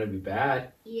burger wouldn't be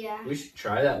bad. Yeah. We should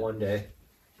try that one day.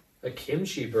 A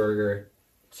kimchi burger.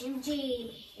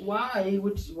 Kimchi. Why?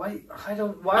 Why? I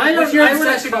don't. I Why? don't- What's your I would-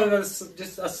 obsession with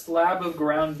just a slab of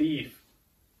ground beef?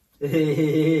 What's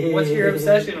What's your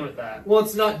obsession with that? Well,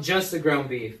 it's not just the ground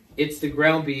beef. It's the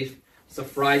ground beef. It's the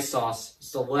fry sauce.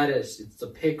 It's the lettuce. It's the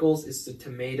pickles. It's the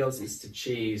tomatoes. It's the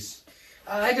cheese.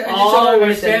 I just All don't with a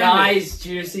understand it. nice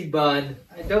juicy bun.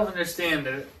 I don't understand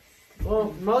it.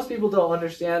 Well, most people don't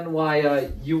understand why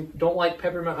you don't like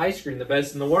peppermint ice cream the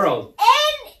best in the world.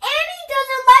 And he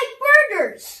doesn't like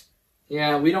burgers.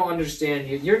 Yeah, we don't understand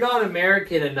you. You're not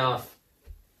American enough.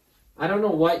 I don't know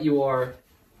what you are.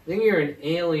 I think you're an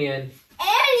alien.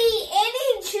 And he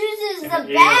chooses the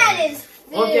An baddest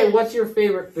food. Okay, what's your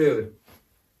favorite food?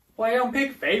 Well, I don't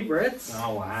pick favorites.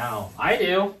 Oh, wow. I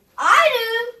do.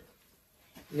 I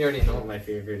You already know what my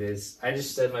favorite is. I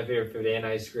just said my favorite food and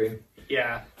ice cream.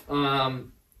 Yeah.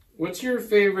 What's your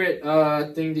favorite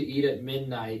thing to eat at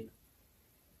midnight?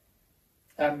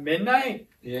 At midnight?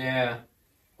 Yeah.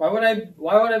 Why would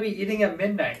I be eating at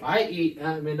midnight? I eat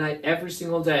at midnight every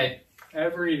single day.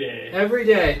 Every day. Every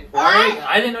day. Why?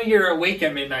 I didn't know you were awake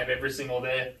at midnight every single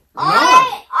day. Then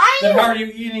how I are you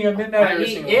eating at midnight I every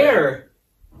eat single air.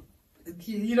 day?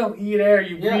 You don't eat air,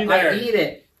 you Yeah, breathe I air. eat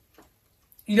it.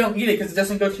 You don't eat it because it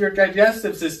doesn't go to your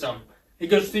digestive system. It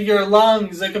goes through your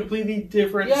lungs, a completely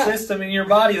different Yeah. system in your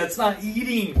body. That's not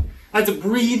eating. That's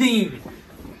breathing.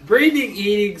 Breathing,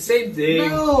 eating, same thing.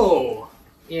 No.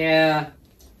 Yeah.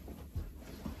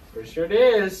 For sure it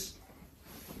is.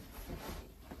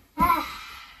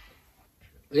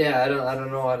 Yeah, I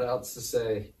don't know what else to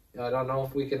say. I don't know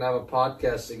if we can have a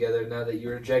podcast together now that you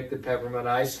rejected peppermint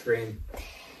ice cream.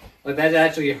 But that's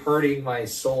actually hurting my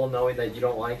soul knowing that you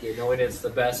don't like it, knowing it's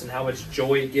the best and how much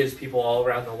joy it gives people all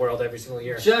around the world every single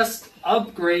year. Just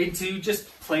upgrade to just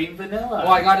plain vanilla.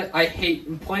 Oh, I got it. I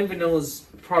hate plain vanilla is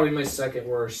probably my second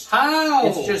worst. How?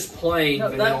 It's just plain No,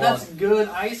 vanilla. that's good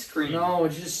ice cream. No,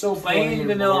 it's just so Plain and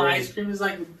vanilla boring. ice cream is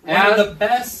like one Add- of the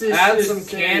best. Add some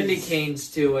candy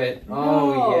canes to it.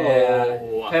 Oh No.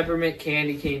 yeah, peppermint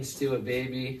candy canes to it,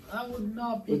 baby, That would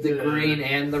not be with the good. green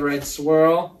and the red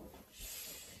swirl.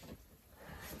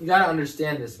 You gotta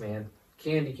understand this, man.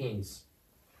 Candy canes.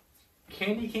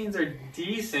 Candy canes are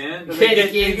decent. But Candy they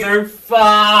canes get, are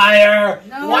fire.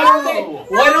 No. Why don't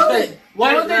they? Why don't they?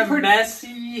 Why don't they? They're Put,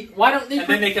 messy. why don't they? And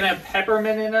then they can have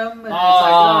peppermint in them. And it's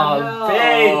Oh, like, no.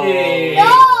 baby.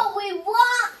 No, we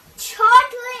want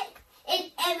chocolate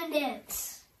and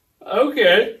M&M's.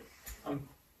 Okay.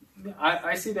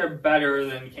 I see they're better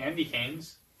than candy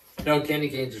canes. No, candy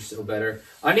canes are still better.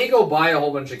 I need to go buy a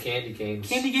whole bunch of candy canes.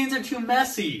 Candy canes are too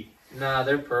messy. Nah,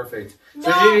 they're perfect. So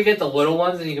No. you get the little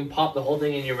ones and you can pop the whole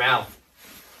thing in your mouth.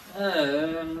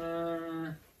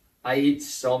 I eat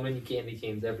so many candy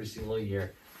canes every single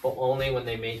year, but only when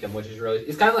they make them, which is really...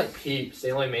 It's kind of like Peeps.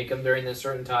 They only make them during a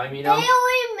certain time, you They know?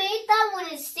 only made that when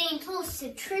it's staying close to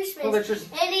Christmas. Well, they're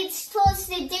just... And it's close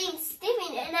to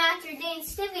Thanksgiving. And after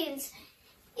Thanksgiving,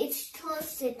 it's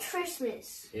close to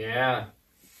Christmas. Yeah.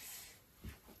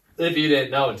 If you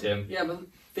didn't know, Tim. Yeah, but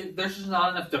there's just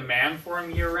not enough demand for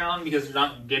them year round because they're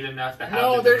not good enough to have.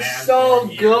 No, the they're demand so for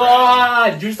 'em year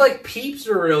round. good. Just like Peeps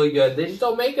are really good. They just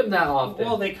don't make them that often.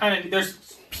 Well, they kind of there's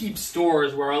Peep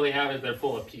stores where all they have is they're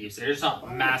full of Peeps. They're just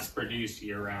not mass produced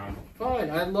year round. Fine.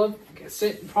 I love...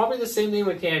 Probably the same thing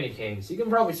with candy canes. You can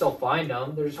probably still find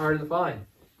them. They're just harder to find.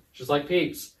 Just like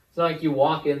Peeps. It's not like you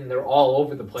walk in and they're all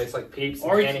over the place like Peeps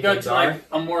and Or you candy can go canes to are. like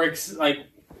a more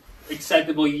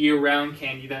acceptable year round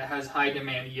candy that has high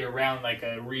demand year round, like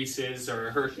a Reese's or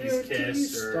a Hershey's Dude, can you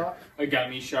Kiss or stop? a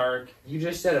Gummy Shark. You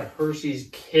just said a Hershey's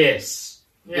Kiss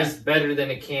Yeah. is better than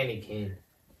a candy cane.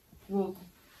 Well,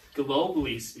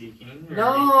 globally speaking. or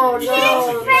No, you no. can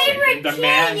also His do the favorite same thing.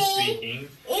 Demand candy. speaking.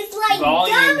 It's like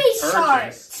Volume gummy purchase.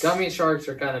 sharks. Gummy sharks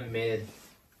are kind of mid.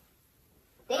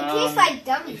 They taste like You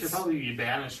should gummies. probably be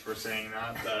banished for saying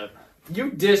that, but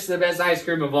You diss the best ice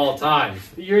cream of all time.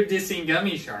 you're dissing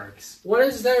Gummy Sharks. What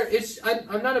is there?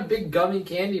 I'm not a big gummy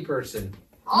candy person.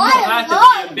 You I don't have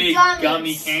love to be a big gummies.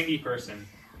 gummy candy person.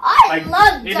 I Like,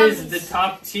 love It gummies. is the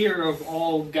top tier of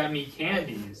all gummy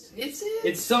candies.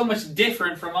 It's so much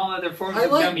different from all other forms I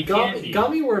of like gummy candy.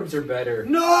 gummy worms are better.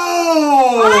 No!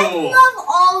 I love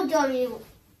all gummy.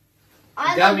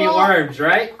 Gummy worms,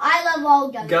 right? I love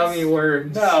all gummies. Gummy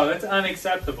worms. No, that's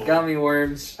unacceptable. Gummy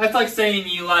worms. That's like saying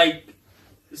you like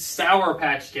Sour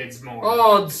Patch Kids more.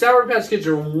 Oh, Sour Patch Kids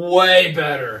are way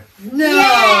better. no!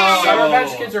 Yeah. Sour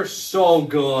Patch Kids are so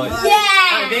good.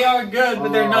 Yeah. They are good,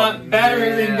 but they're Oh, not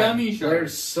better than man. Gummy They're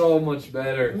Sharks. so much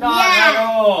better. Not Yeah. at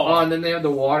all. Oh, and then they have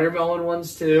the watermelon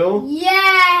ones too. Yeah.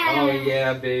 Oh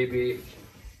yeah, baby.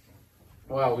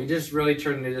 Wow, we just really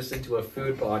turned this into a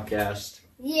food podcast.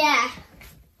 Yeah.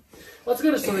 Let's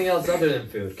go to something else other than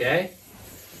food, okay?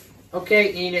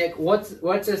 Okay, Enoch, what's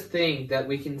a thing that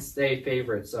we can say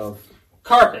favorites of?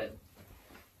 Carpet.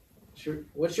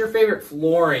 What's your favorite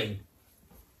flooring?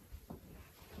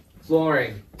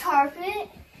 Flooring. Carpet.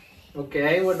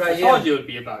 Okay, what about I you? told you it would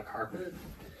be about carpet.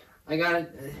 I got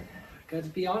to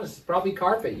be honest, it's probably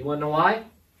carpet. You want to know why?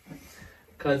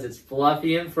 Because it's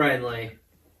fluffy and friendly.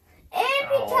 And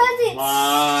because Oh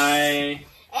my. And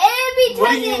because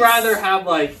Wouldn't you rather have,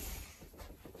 like,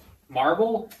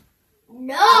 marble?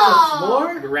 No. On the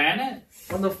floor? Granite?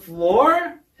 On the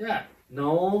floor? Yeah.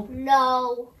 No.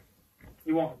 No.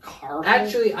 You want carpet?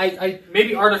 Actually, I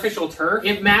Maybe artificial turf?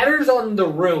 it matters on the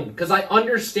room because I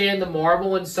understand the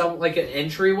marble in some like an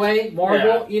entryway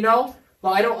marble, you know, but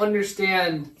I don't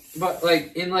understand. But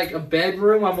like in like a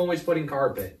bedroom, I'm always putting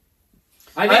carpet.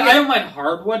 I don't mind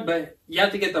hardwood, but you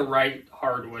have to get the right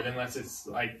hardwood unless it's,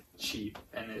 like, cheap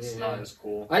and it's not as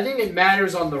cool. I think it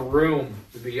matters on the room,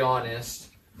 to be honest.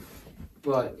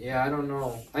 But yeah, I don't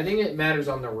know. I think it matters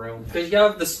on the room. Because you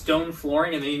have the stone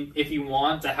flooring, and then if you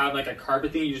want to have, like, a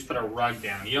carpet thing, you just put a rug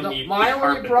down. You don't need My the only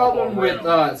carpet problem the with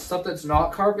whole room. stuff that's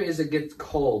not carpet is it gets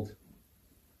cold.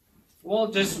 Well,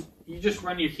 you just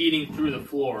run your heating through the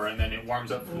floor, and then it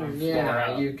warms up from the floor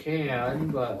Yeah, out. you can,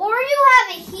 but Or you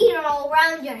have a heater all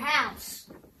around your house.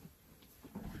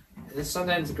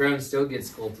 sometimes the ground still gets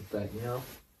cold with that, you know?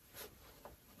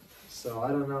 So, I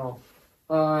don't know.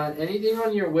 Anything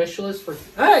on your wish list for...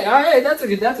 Hey, that's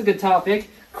a good topic.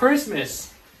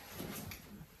 Christmas.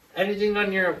 Anything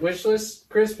on your wish list?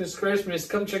 Christmas,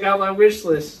 come check out my wish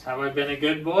list. Have I been a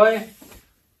good boy?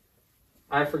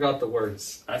 I forgot the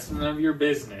words. That's none of your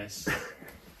business.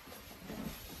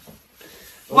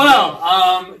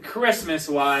 Well,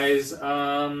 Christmas-wise,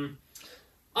 I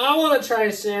want to try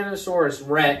Sanosaurus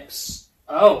Rex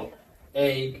oh,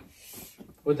 egg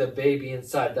with a baby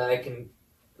inside that I can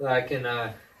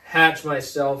hatch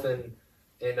myself and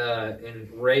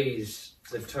raise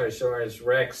the Tyrannosaurus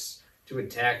Rex to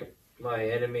attack my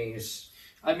enemies.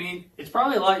 I mean, it's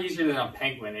probably a lot easier than a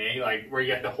penguin, eh? Like, where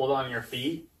you have to hold on your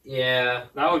feet. Yeah,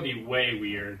 That would be way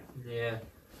weird. yeah.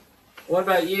 What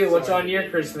about you? What's on your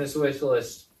Christmas wish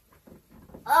list?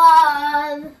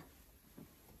 A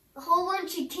whole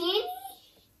bunch of candy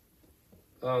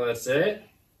Oh, that's it?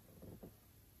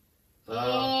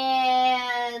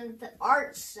 and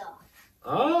art stuff.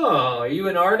 Oh, are you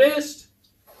an artist?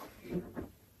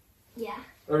 Yeah.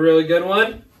 A really good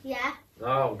one? Yeah.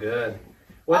 Oh, good.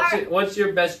 Art. What's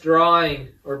your best drawing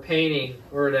or painting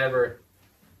or whatever?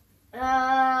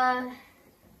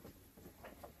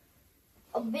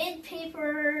 A big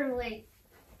paper like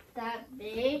that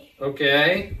big.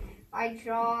 Okay. I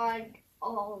drawed a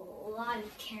lot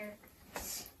of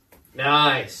characters.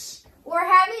 Nice. We're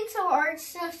having some art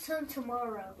stuff till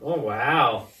tomorrow. Oh,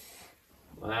 wow.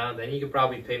 Wow, then you could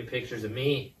probably paint pictures of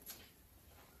me.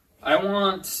 I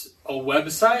want a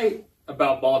website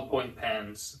about ballpoint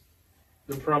pens,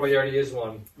 There probably already is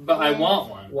one. but I want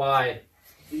one. Why?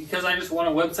 Because I just want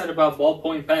a website about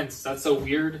ballpoint pens. That's so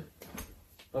weird.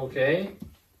 Okay.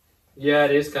 Yeah,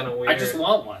 it is kind of weird. I just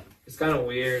want one. It's kind of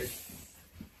weird.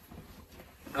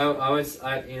 I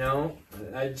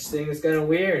just think it's kind of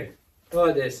weird. How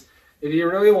about this? If you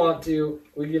really want to,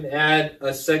 we can add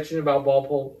a section about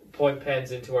ballpoint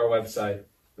pens into our website.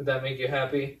 Would that make you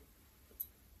happy?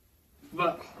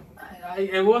 But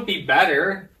it would be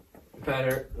better.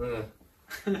 Better.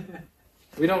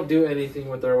 We don't do anything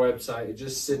with our website. It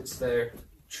just sits there.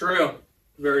 True.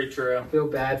 Very true. I feel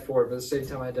bad for it, but at the same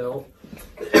time I don't.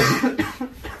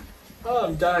 Oh,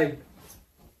 I'm dying.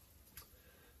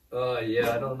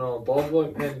 Yeah, I don't know.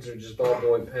 Ballpoint pens are just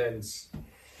ballpoint pens.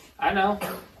 I know.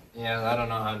 Yeah, I don't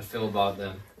know how to feel about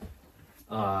them.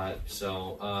 Yeah,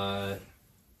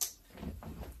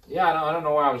 I don't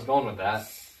know where I was going with that.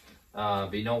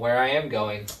 But you know where I am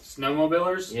going.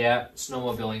 Snowmobilers? Yeah,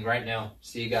 snowmobiling right now.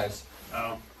 See you guys.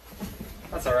 Oh.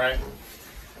 That's alright.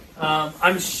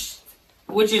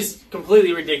 Which is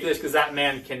completely ridiculous because that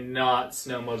man cannot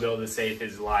snowmobile to save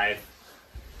his life.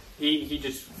 He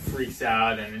just freaks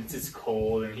out and it's just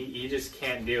cold and he just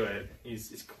can't do it.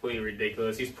 It's completely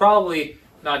ridiculous. He's probably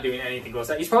not doing anything close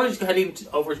to that. He's probably just heading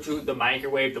over to the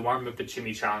microwave to warm up the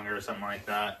chimichanga or something like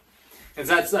that. And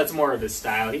that's more of his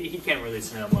style. He can't really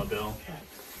snowmobile.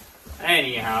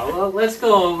 Anyhow, well, let's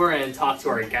go over and talk to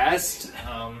our guest.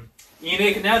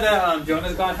 Enoch, now that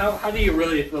Jonah's gone, how do you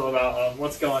really feel about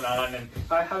what's going on and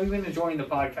how have you been enjoying the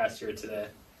podcast here today?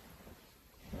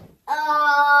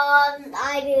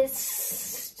 I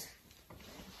just...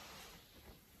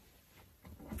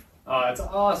 Oh, it's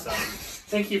awesome.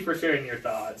 Thank you for sharing your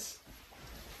thoughts.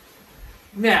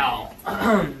 Now,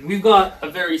 we've got a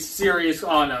very serious...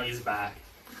 Oh, no, he's back.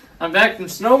 I'm back from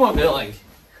snowmobiling.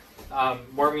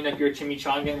 Warming up your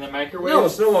chimichanga in the microwave? No,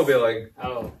 snowmobiling.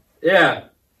 Oh. Yeah,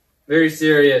 very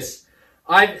serious.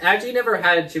 I've actually never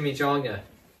had a chimichanga.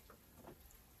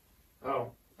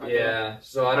 Oh. Okay. Yeah,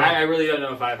 so I don't... I really don't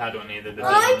know if I've had one either. to be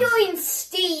I'm honest. doing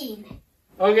steam.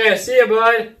 Okay, see ya,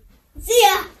 bud. See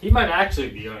ya. He might actually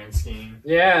be going skiing.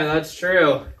 Yeah, that's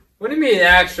true. What do you mean,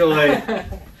 actually?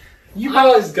 You I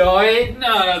was going.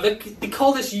 No, the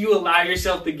coldest you allow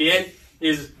yourself to get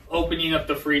is opening up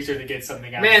the freezer to get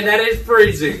something out. Man, that is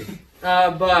freezing.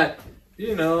 But,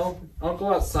 you know, I'll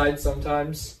go outside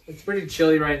sometimes. It's pretty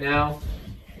chilly right now.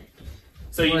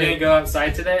 So you didn't go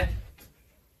outside today?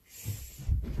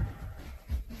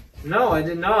 No, I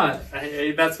did not.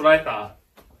 That's what I thought.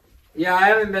 Yeah, I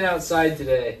haven't been outside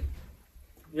today.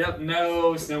 Yep,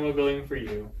 no snowmobiling for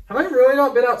you. Have I really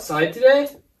not been outside today?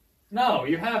 No,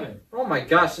 you haven't. Oh my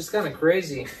gosh, it's kind of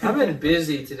crazy. I've been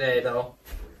busy today, though.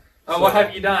 Oh, what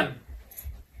have you done?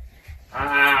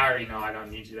 I already know. I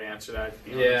don't need you to answer that. To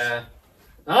be honest. Yeah.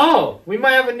 Oh, we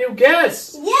might have a new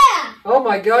guest. Yeah. Oh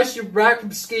my gosh, you're back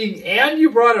from skiing and you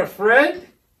brought a friend?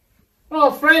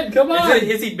 Oh, friend, come on.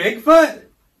 Is he Bigfoot?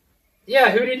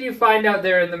 Yeah, who did you find out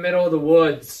there in the middle of the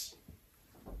woods?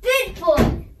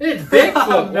 Bigfoot. It's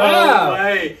Bigfoot. No Wow.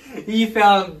 way. He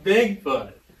found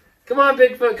Bigfoot. Come on,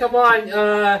 Bigfoot, come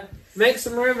on. Make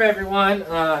some room, everyone.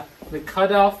 The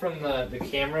cutoff from the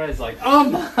camera is like, oh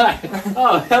my.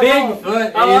 Oh, hello.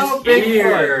 Bigfoot Hello, is Bigfoot.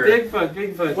 here.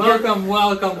 Bigfoot. Welcome.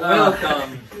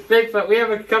 Bigfoot, we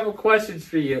have a couple questions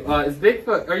for you. Is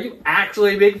Bigfoot, are you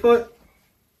actually Bigfoot?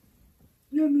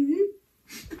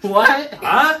 What?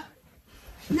 Huh?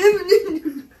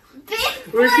 Bigfoot.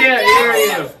 We can't hear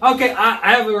you. Okay,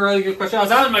 I have a really good question. I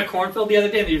was out in my cornfield the other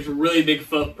day and there's really big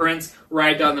footprints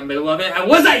right down the middle of it. And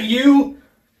was that you?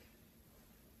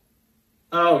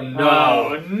 Oh no.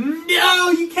 Oh, no,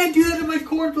 you can't do that in my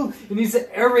cornfield. It needs to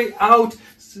aerate out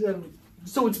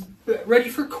so it's ready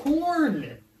for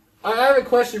corn. I have a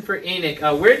question for Enoch.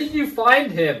 Where did you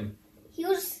find him?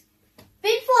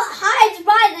 Bigfoot hides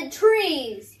by the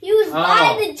trees. He was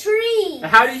by the trees.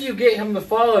 How did you get him to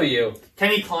follow you? Can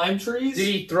he climb trees? Did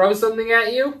he throw something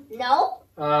at you? No.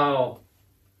 Oh.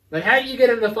 Then how did you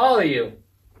get him to follow you?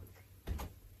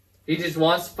 He just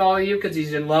wants to follow you because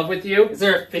he's in love with you? Is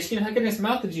there a fishing hook in his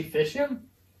mouth? Did you fish him?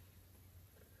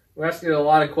 We're asking a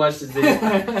lot of questions.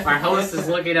 Our host is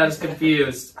looking at us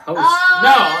confused. Host.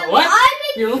 No, what?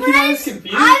 I've been You're looking at us friends-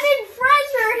 confused? I've been friends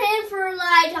with him for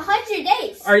like 100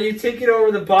 days. Are you taking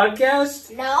over the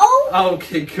podcast? No.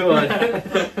 Okay, good.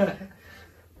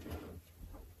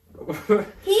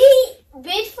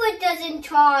 Bigfoot doesn't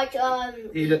talk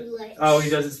He do- English. Oh, he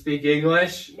doesn't speak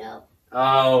English? No.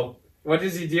 Oh. What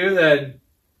does he do then?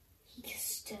 He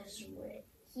just does what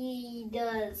he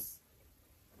does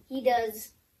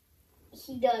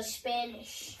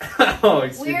Spanish. Oh,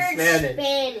 he speaks Weird Spanish.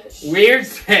 Spanish. Weird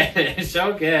Spanish,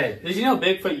 okay. Did you know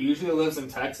Bigfoot usually lives in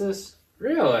Texas?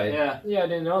 Really? Yeah. Yeah, I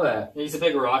didn't know that. He's a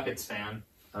big Rockets fan.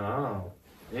 Oh.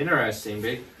 Interesting,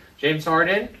 big. James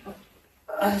Harden?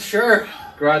 Sure.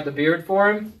 Grow out the beard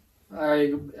for him?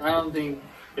 I don't think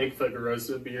Bigfoot grows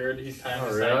a beard. He's kind Oh,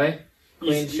 of really?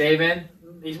 Clean shaven?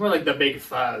 He's more like the Big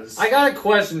Fuzz. I got a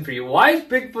question for you. Why is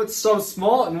Bigfoot so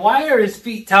small and why are his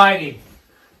feet tiny?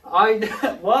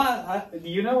 What? Do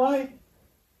you know why?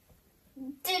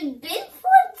 Did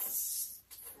Bigfoot's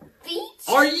feet?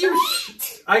 Are you?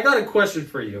 I got a question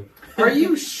for you. Are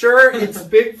you sure it's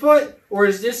Bigfoot or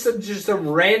is this just some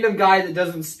random guy that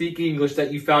doesn't speak English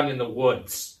that you found in the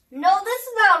woods? No, this is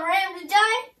not random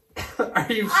guy.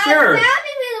 Are you I sure? found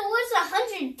him in the woods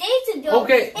 100 days ago.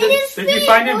 Okay, And his Did you feet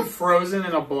find him was- frozen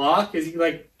in a block? Is he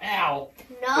like, ow?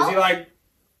 No. Is he like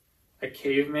a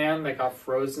caveman that got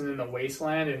frozen in the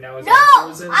wasteland and now is No,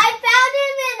 unfrozen? I found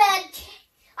him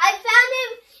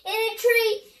in a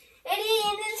tree, and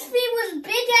his feet was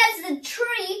big as the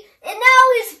tree, and now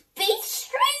his feet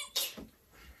straight.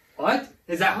 What?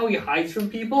 Is that how he hides from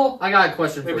people? I got a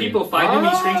question When for you. people find him,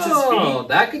 he shrinks his feet?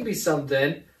 That could be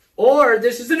something. Or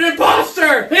this is an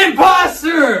imposter!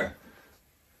 Imposter!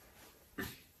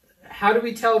 How do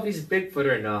we tell if he's Bigfoot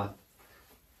or not?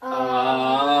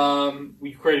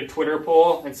 We create a Twitter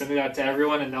poll and send it out to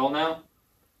everyone and they'll know.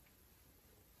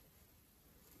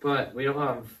 But we don't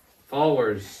have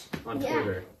followers on Yeah.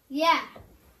 Twitter. Yeah.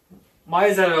 Why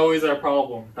is that always our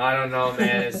problem? I don't know,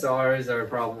 man. It's always our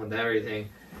problem with everything.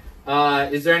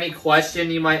 Is there any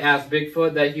question you might ask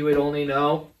Bigfoot that he would only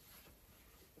know?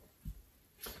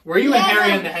 Were you in Yeah, Harry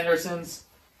no. and the Hendersons?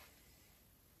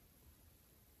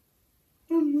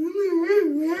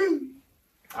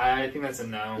 I think that's a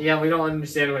no. Yeah, we don't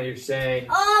understand what you're saying.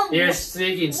 Oh, You're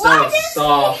speaking so why does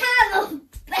soft. he have a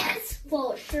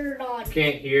basketball shirt on?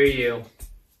 Can't hear you.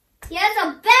 He has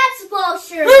a basketball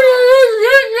shirt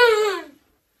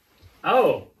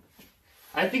Oh.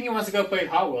 I think he wants to go play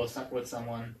Hot Wheels with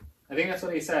someone. I think that's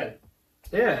what he said.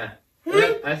 Yeah.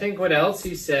 I think what else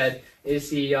he said is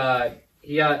he's not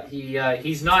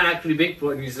actually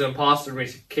Bigfoot and he's an imposter. We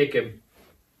should kick him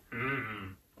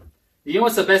You know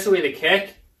what's the best way to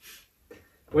kick?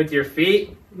 with your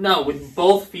feet. No, with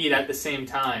both feet at the same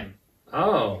time.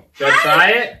 Oh, should I try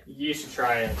it? You should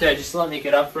try it. Okay, just let me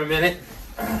get up for a minute.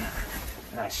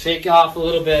 Shake off a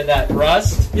little bit of that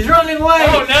rust. He's running away!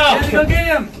 Oh, no. You have to go get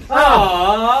him!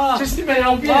 Oh. Aww. Just a minute,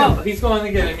 I'll get Oh, him. he's going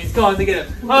to get him. He's going to get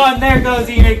him. Oh, and there goes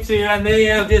Enoch too, and they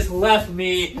have just left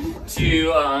me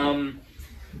to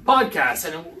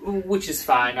podcast, and which is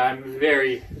fine. I'm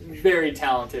very, very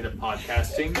talented at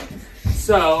podcasting.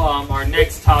 So our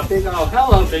next topic. Oh,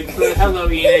 hello Bigfoot. Hello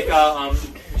Enoch.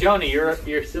 Joni, you're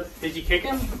did you kick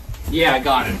him? Yeah, I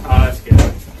got it. Oh, that's good.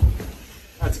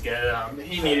 That's good.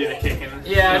 He needed a kicking.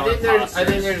 Yeah, No I think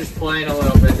imposters. they're just playing a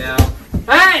little bit now.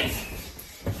 Hey!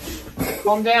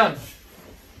 Calm down.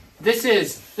 This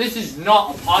is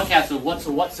not a podcast of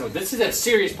whatso. This is a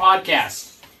serious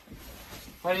podcast.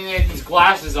 Why do you have these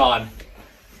glasses on?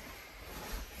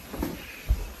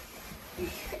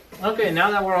 Okay, now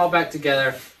that we're all back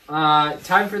together,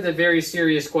 time for the very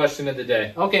serious question of the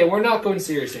day. Okay, we're not going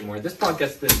serious anymore. This podcast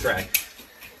is this drag.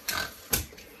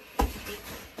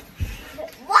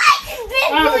 Why did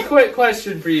I have a Bigfoot? quick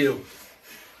question for you.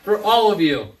 For all of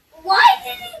you. Why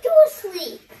did he go to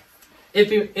sleep?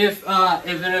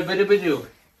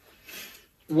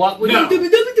 What would No.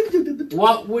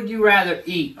 what would you rather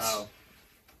eat? Oh.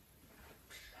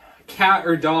 Cat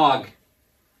or dog?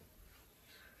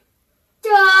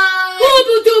 Dog.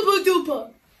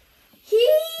 He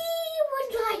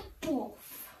would like both.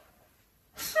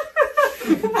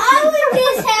 I would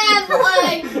just have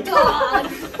a dog.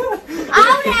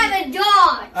 I would have a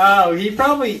dog. Oh, he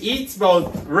probably eats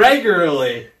both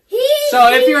regularly.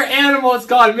 So if He- your animal is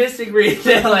gone missing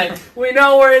recently, we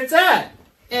know where it's at.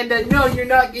 And no, you're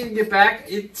not getting it back.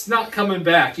 It's not coming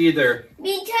back either.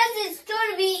 because it's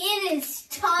going to be in his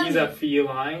tummy. He's a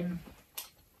feline.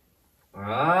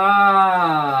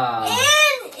 Ah.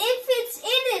 And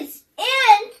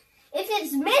if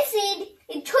it's missing,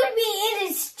 it could be in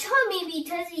his tummy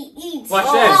because he eats. Watch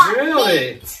a this, lot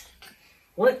really? meat.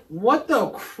 What the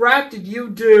crap did you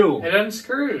do? It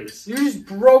unscrews. You just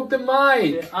broke the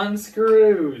mic. It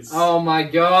unscrews. Oh my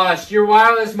gosh, your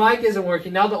wireless mic isn't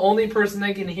working. Now the only person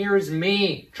they can hear is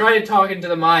me. Try to talk into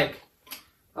the mic.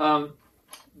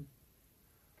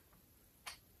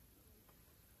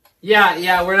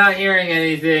 Yeah, we're not hearing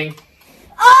anything.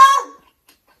 Oh!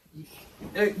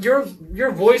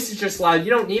 Your voice is just loud. You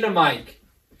don't need a mic.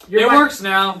 It works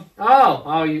now.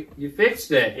 Oh, you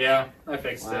fixed it. Yeah, I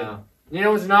fixed Wow. You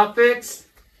know what's not fixed?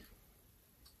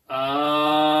 it.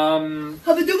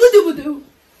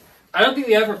 I don't think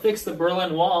they ever fixed the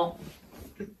Berlin Wall.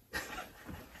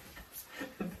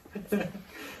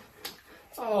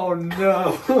 Oh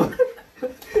no.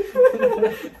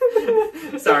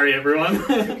 Sorry, everyone.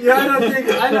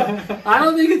 Yeah, I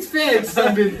don't think it's fixed.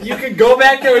 I mean, you could go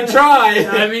back there and try.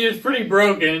 I mean, it's pretty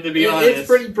broken, to be honest. It's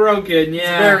pretty broken. Yeah.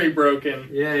 It's very broken.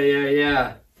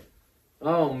 Yeah.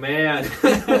 Oh man.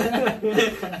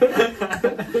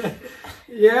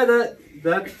 Yeah,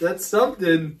 that's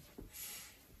something.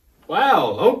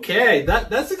 Wow. Okay.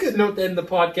 That's a good note to end the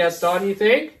podcast on. You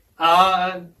think?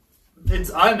 I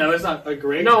don't know. It's not a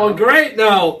great. No, a note. great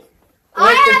note. I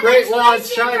Like the have Great a Wall of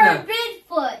question China. for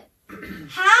Bigfoot.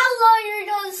 How long are you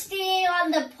going to stay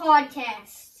on the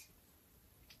podcast?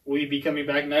 Will you be coming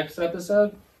back next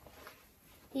episode?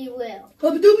 He will.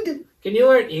 Can you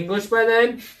learn English by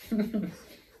then?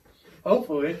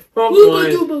 Hopefully.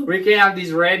 Hopefully. We can have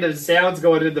these random sounds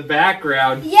going in the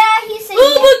background. Yeah, he said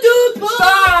yes.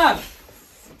 Stop!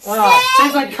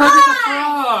 Sounds like Kermit the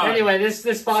Frog. Anyway, this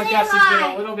podcast has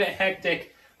been a little bit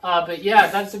hectic. But yeah,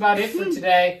 that's about it for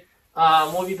today.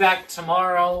 We'll be back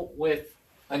tomorrow with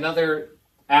another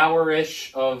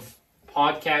hour-ish of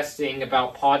podcasting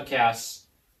about podcasts.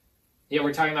 Yeah,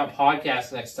 we're talking about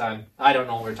podcasts next time. I don't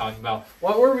know what we're talking about.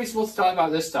 What were we supposed to talk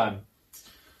about this time?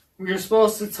 We were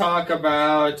supposed to talk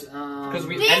about Because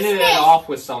we Business. ended it off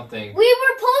with something. We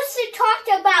were supposed to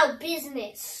talk about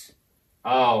business.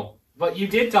 Oh, but you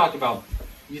talked about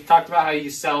how you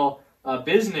sell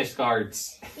business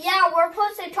cards. Yeah, we're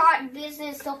supposed to talk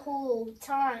business the whole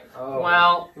time. Oh.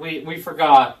 Well, we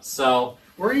forgot, so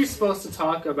Were you supposed to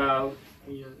talk about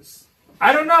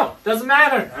I don't know. Doesn't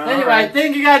matter. Anyway, right.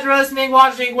 thank you guys for listening,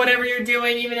 watching, whatever you're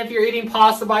doing. Even if you're eating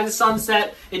pasta by the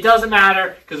sunset, it doesn't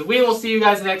matter because we will see you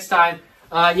guys next time.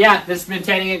 Yeah, this has been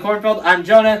Tanning in Cornfield. I'm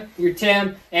Jonah, you're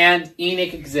Tim, and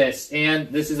Enoch exists. And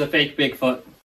this is a fake Bigfoot.